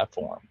getting from that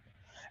form.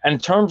 And in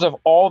terms of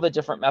all the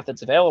different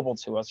methods available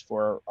to us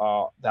for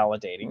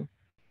validating,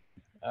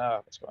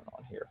 what's going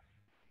on here?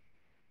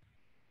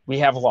 We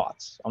have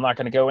lots. I'm not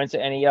going to go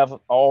into any of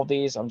all of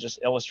these. I'm just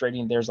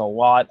illustrating there's a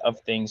lot of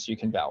things you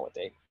can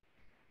validate.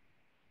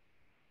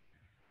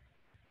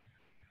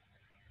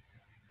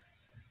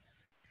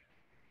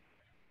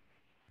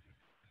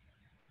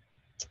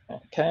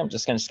 Okay, I'm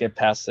just going to skip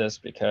past this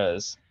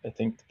because I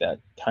think that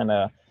kind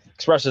of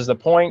expresses the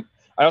point.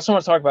 I also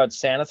want to talk about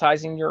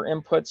sanitizing your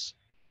inputs.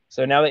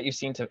 So now that you've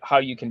seen how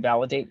you can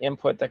validate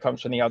input that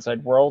comes from the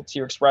outside world to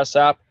your Express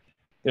app,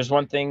 there's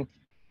one thing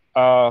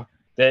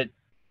that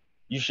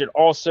you should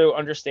also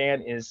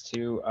understand is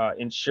to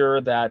ensure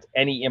that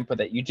any input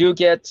that you do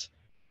get,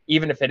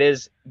 even if it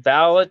is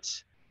valid,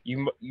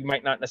 you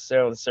might not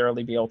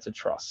necessarily be able to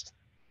trust.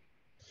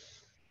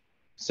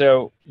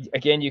 So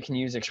again, you can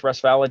use Express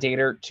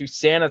Validator to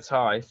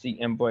sanitize the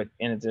input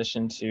in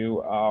addition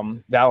to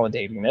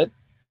validating it.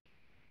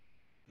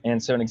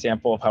 And so an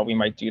example of how we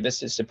might do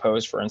this is,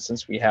 suppose, for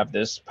instance, we have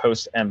this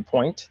post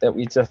endpoint that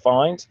we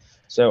defined.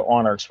 So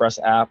on our Express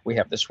app, we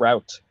have this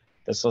route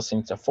that's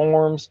listening to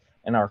forms.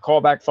 And our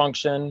callback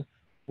function,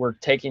 we're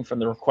taking from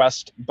the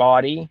request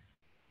body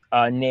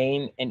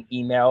name, an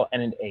email,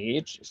 and an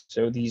age.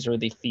 So these are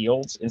the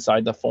fields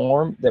inside the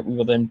form that we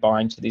will then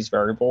bind to these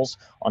variables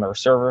on our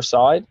server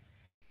side.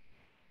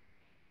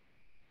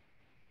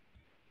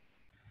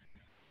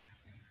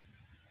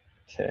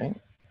 Okay,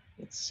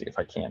 let's see if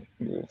I can't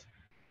move.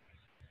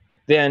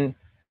 Then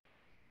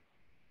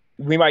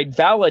we might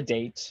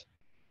validate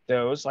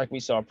those like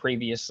we saw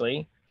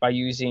previously by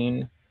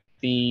using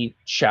the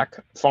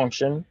check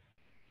function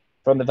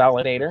from the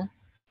validator.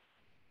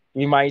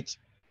 We might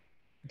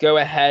go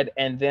ahead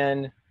and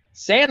then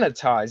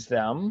sanitize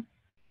them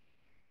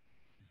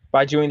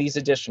by doing these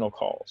additional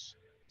calls.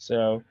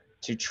 So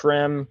to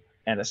trim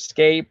and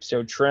escape.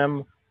 So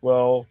trim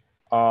will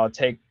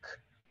take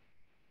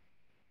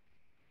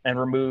and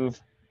remove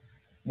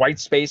white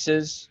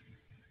spaces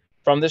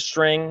from the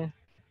string.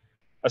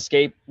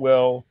 Escape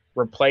will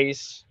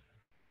replace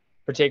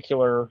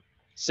particular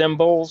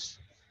symbols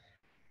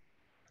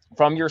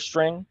from your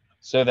string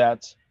so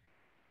that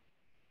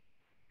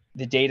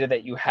the data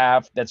that you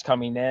have that's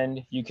coming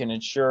in, you can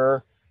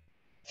ensure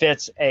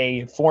fits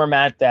a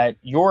format that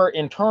your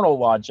internal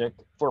logic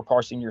for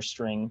parsing your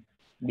string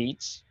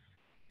meets.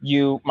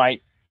 You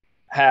might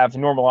have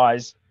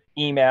normalized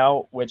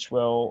email, which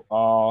will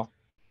allow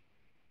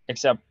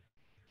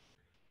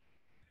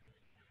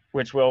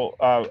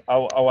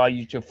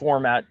you to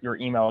format your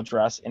email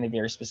address in a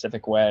very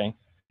specific way.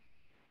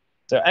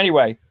 So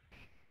anyway,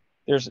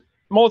 there's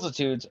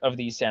multitudes of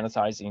these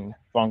sanitizing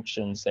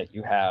functions that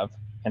you have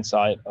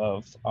inside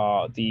of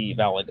the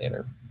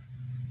validator.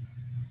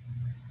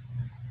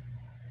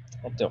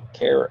 I don't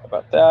care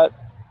about that.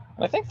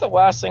 And I think the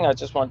last thing I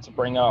just wanted to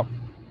bring up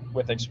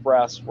with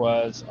Express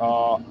was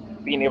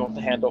being able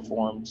to handle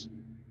forms.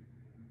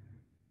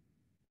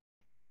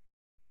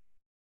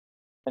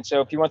 And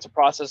so if you want to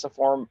process a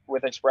form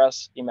with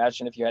Express,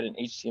 imagine if you had an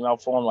HTML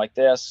form like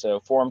this. So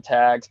form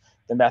tags,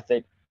 the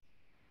method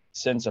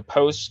sends a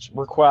post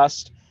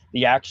request.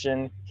 The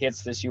action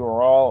hits this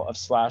URL of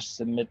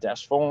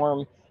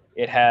 /submit-form.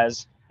 It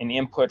has an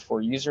input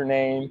for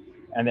username,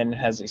 and then it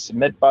has a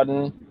submit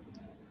button.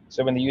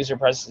 So when the user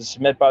presses the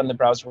submit button, the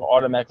browser will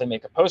automatically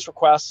make a post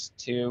request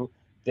to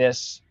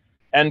this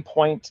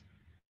endpoint,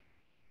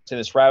 to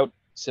this route,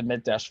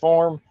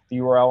 submit-form, the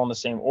URL on the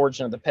same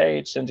origin of the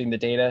page, sending the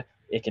data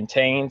it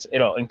contains.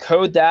 It'll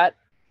encode that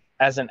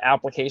as an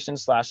application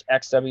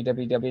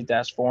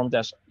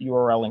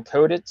 /xwww-form-URL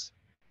encoded.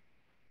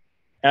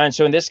 And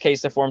so in this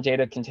case, the form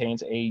data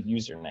contains a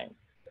username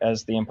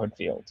as the input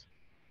field.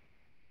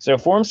 So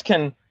forms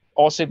can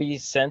also be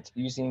sent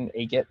using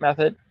a GET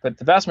method, but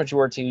the vast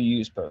majority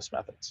use POST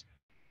methods.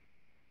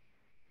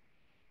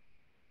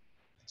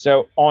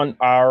 So on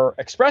our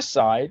Express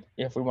side,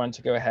 if we want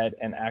to go ahead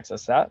and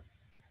access that,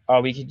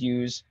 we could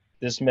use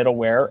this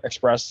middleware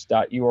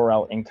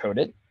express.url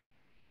encoded.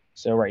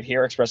 So right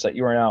here,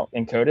 express.url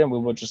encoded, and we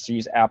will just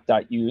use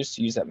app.use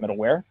to use that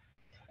middleware.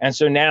 And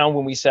so now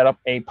when we set up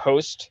a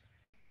post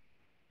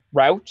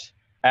route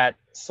at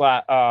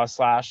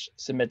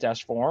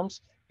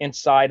 /submit-forms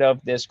inside of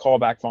this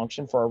callback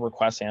function for our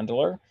request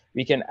handler,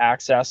 we can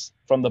access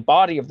from the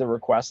body of the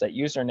request that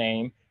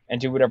username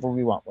and do whatever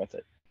we want with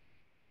it.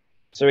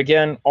 So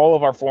again, all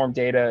of our form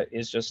data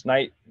is just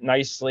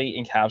nicely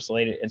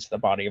encapsulated into the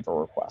body of a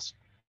request.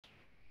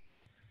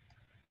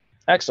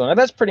 Excellent. And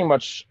that's pretty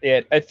much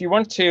it. If you're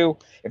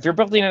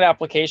building an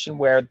application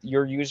where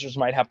your users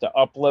might have to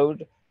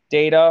upload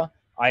data,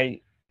 I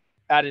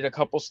added a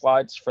couple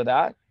slides for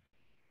that.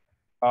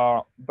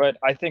 But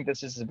I think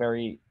this is a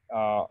very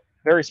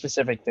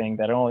specific thing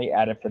that I only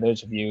added for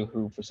those of you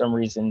who, for some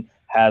reason,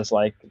 has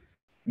like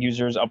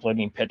users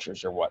uploading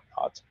pictures or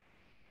whatnot.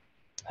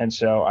 And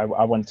so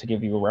I wanted to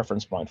give you a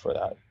reference point for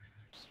that.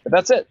 But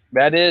that's it.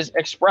 That is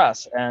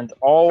Express and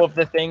all of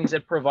the things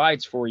it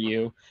provides for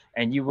you.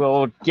 And you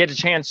will get a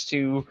chance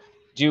to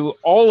do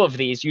all of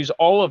these, use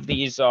all of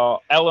these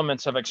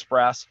elements of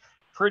Express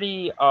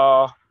pretty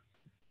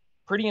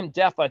in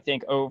depth, I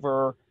think,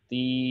 over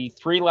the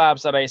 3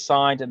 labs that I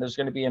assigned. And there's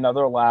going to be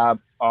another lab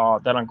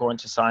that I'm going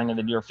to assign in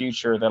the near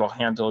future that'll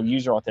handle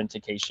user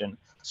authentication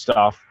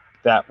stuff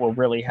that will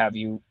really have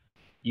you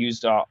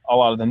use a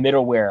lot of the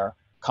middleware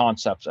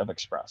concepts of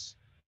Express.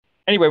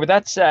 Anyway, with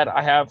that said,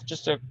 I have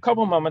just a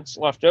couple moments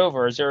left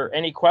over. Is there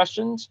any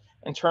questions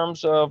in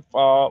terms of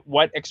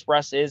what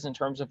Express is in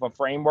terms of a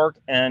framework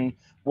and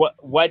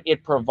what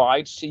it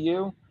provides to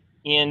you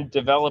in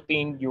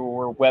developing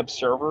your web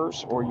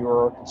servers or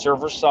your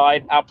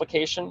server-side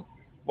application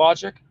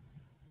logic?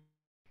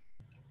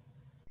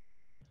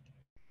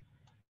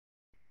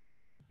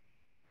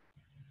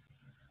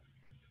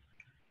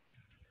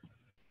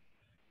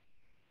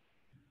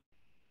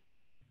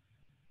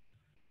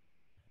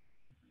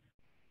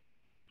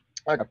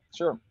 Okay,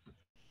 sure.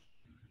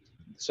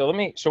 So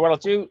what I'll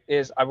do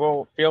is I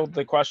will field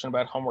the question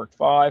about homework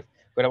 5,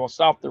 but I will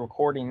stop the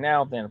recording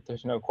now then if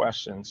there's no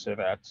questions so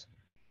that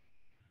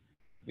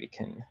we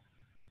can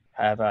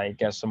have, I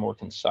guess, a more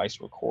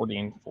concise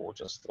recording for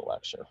just the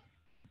lecture.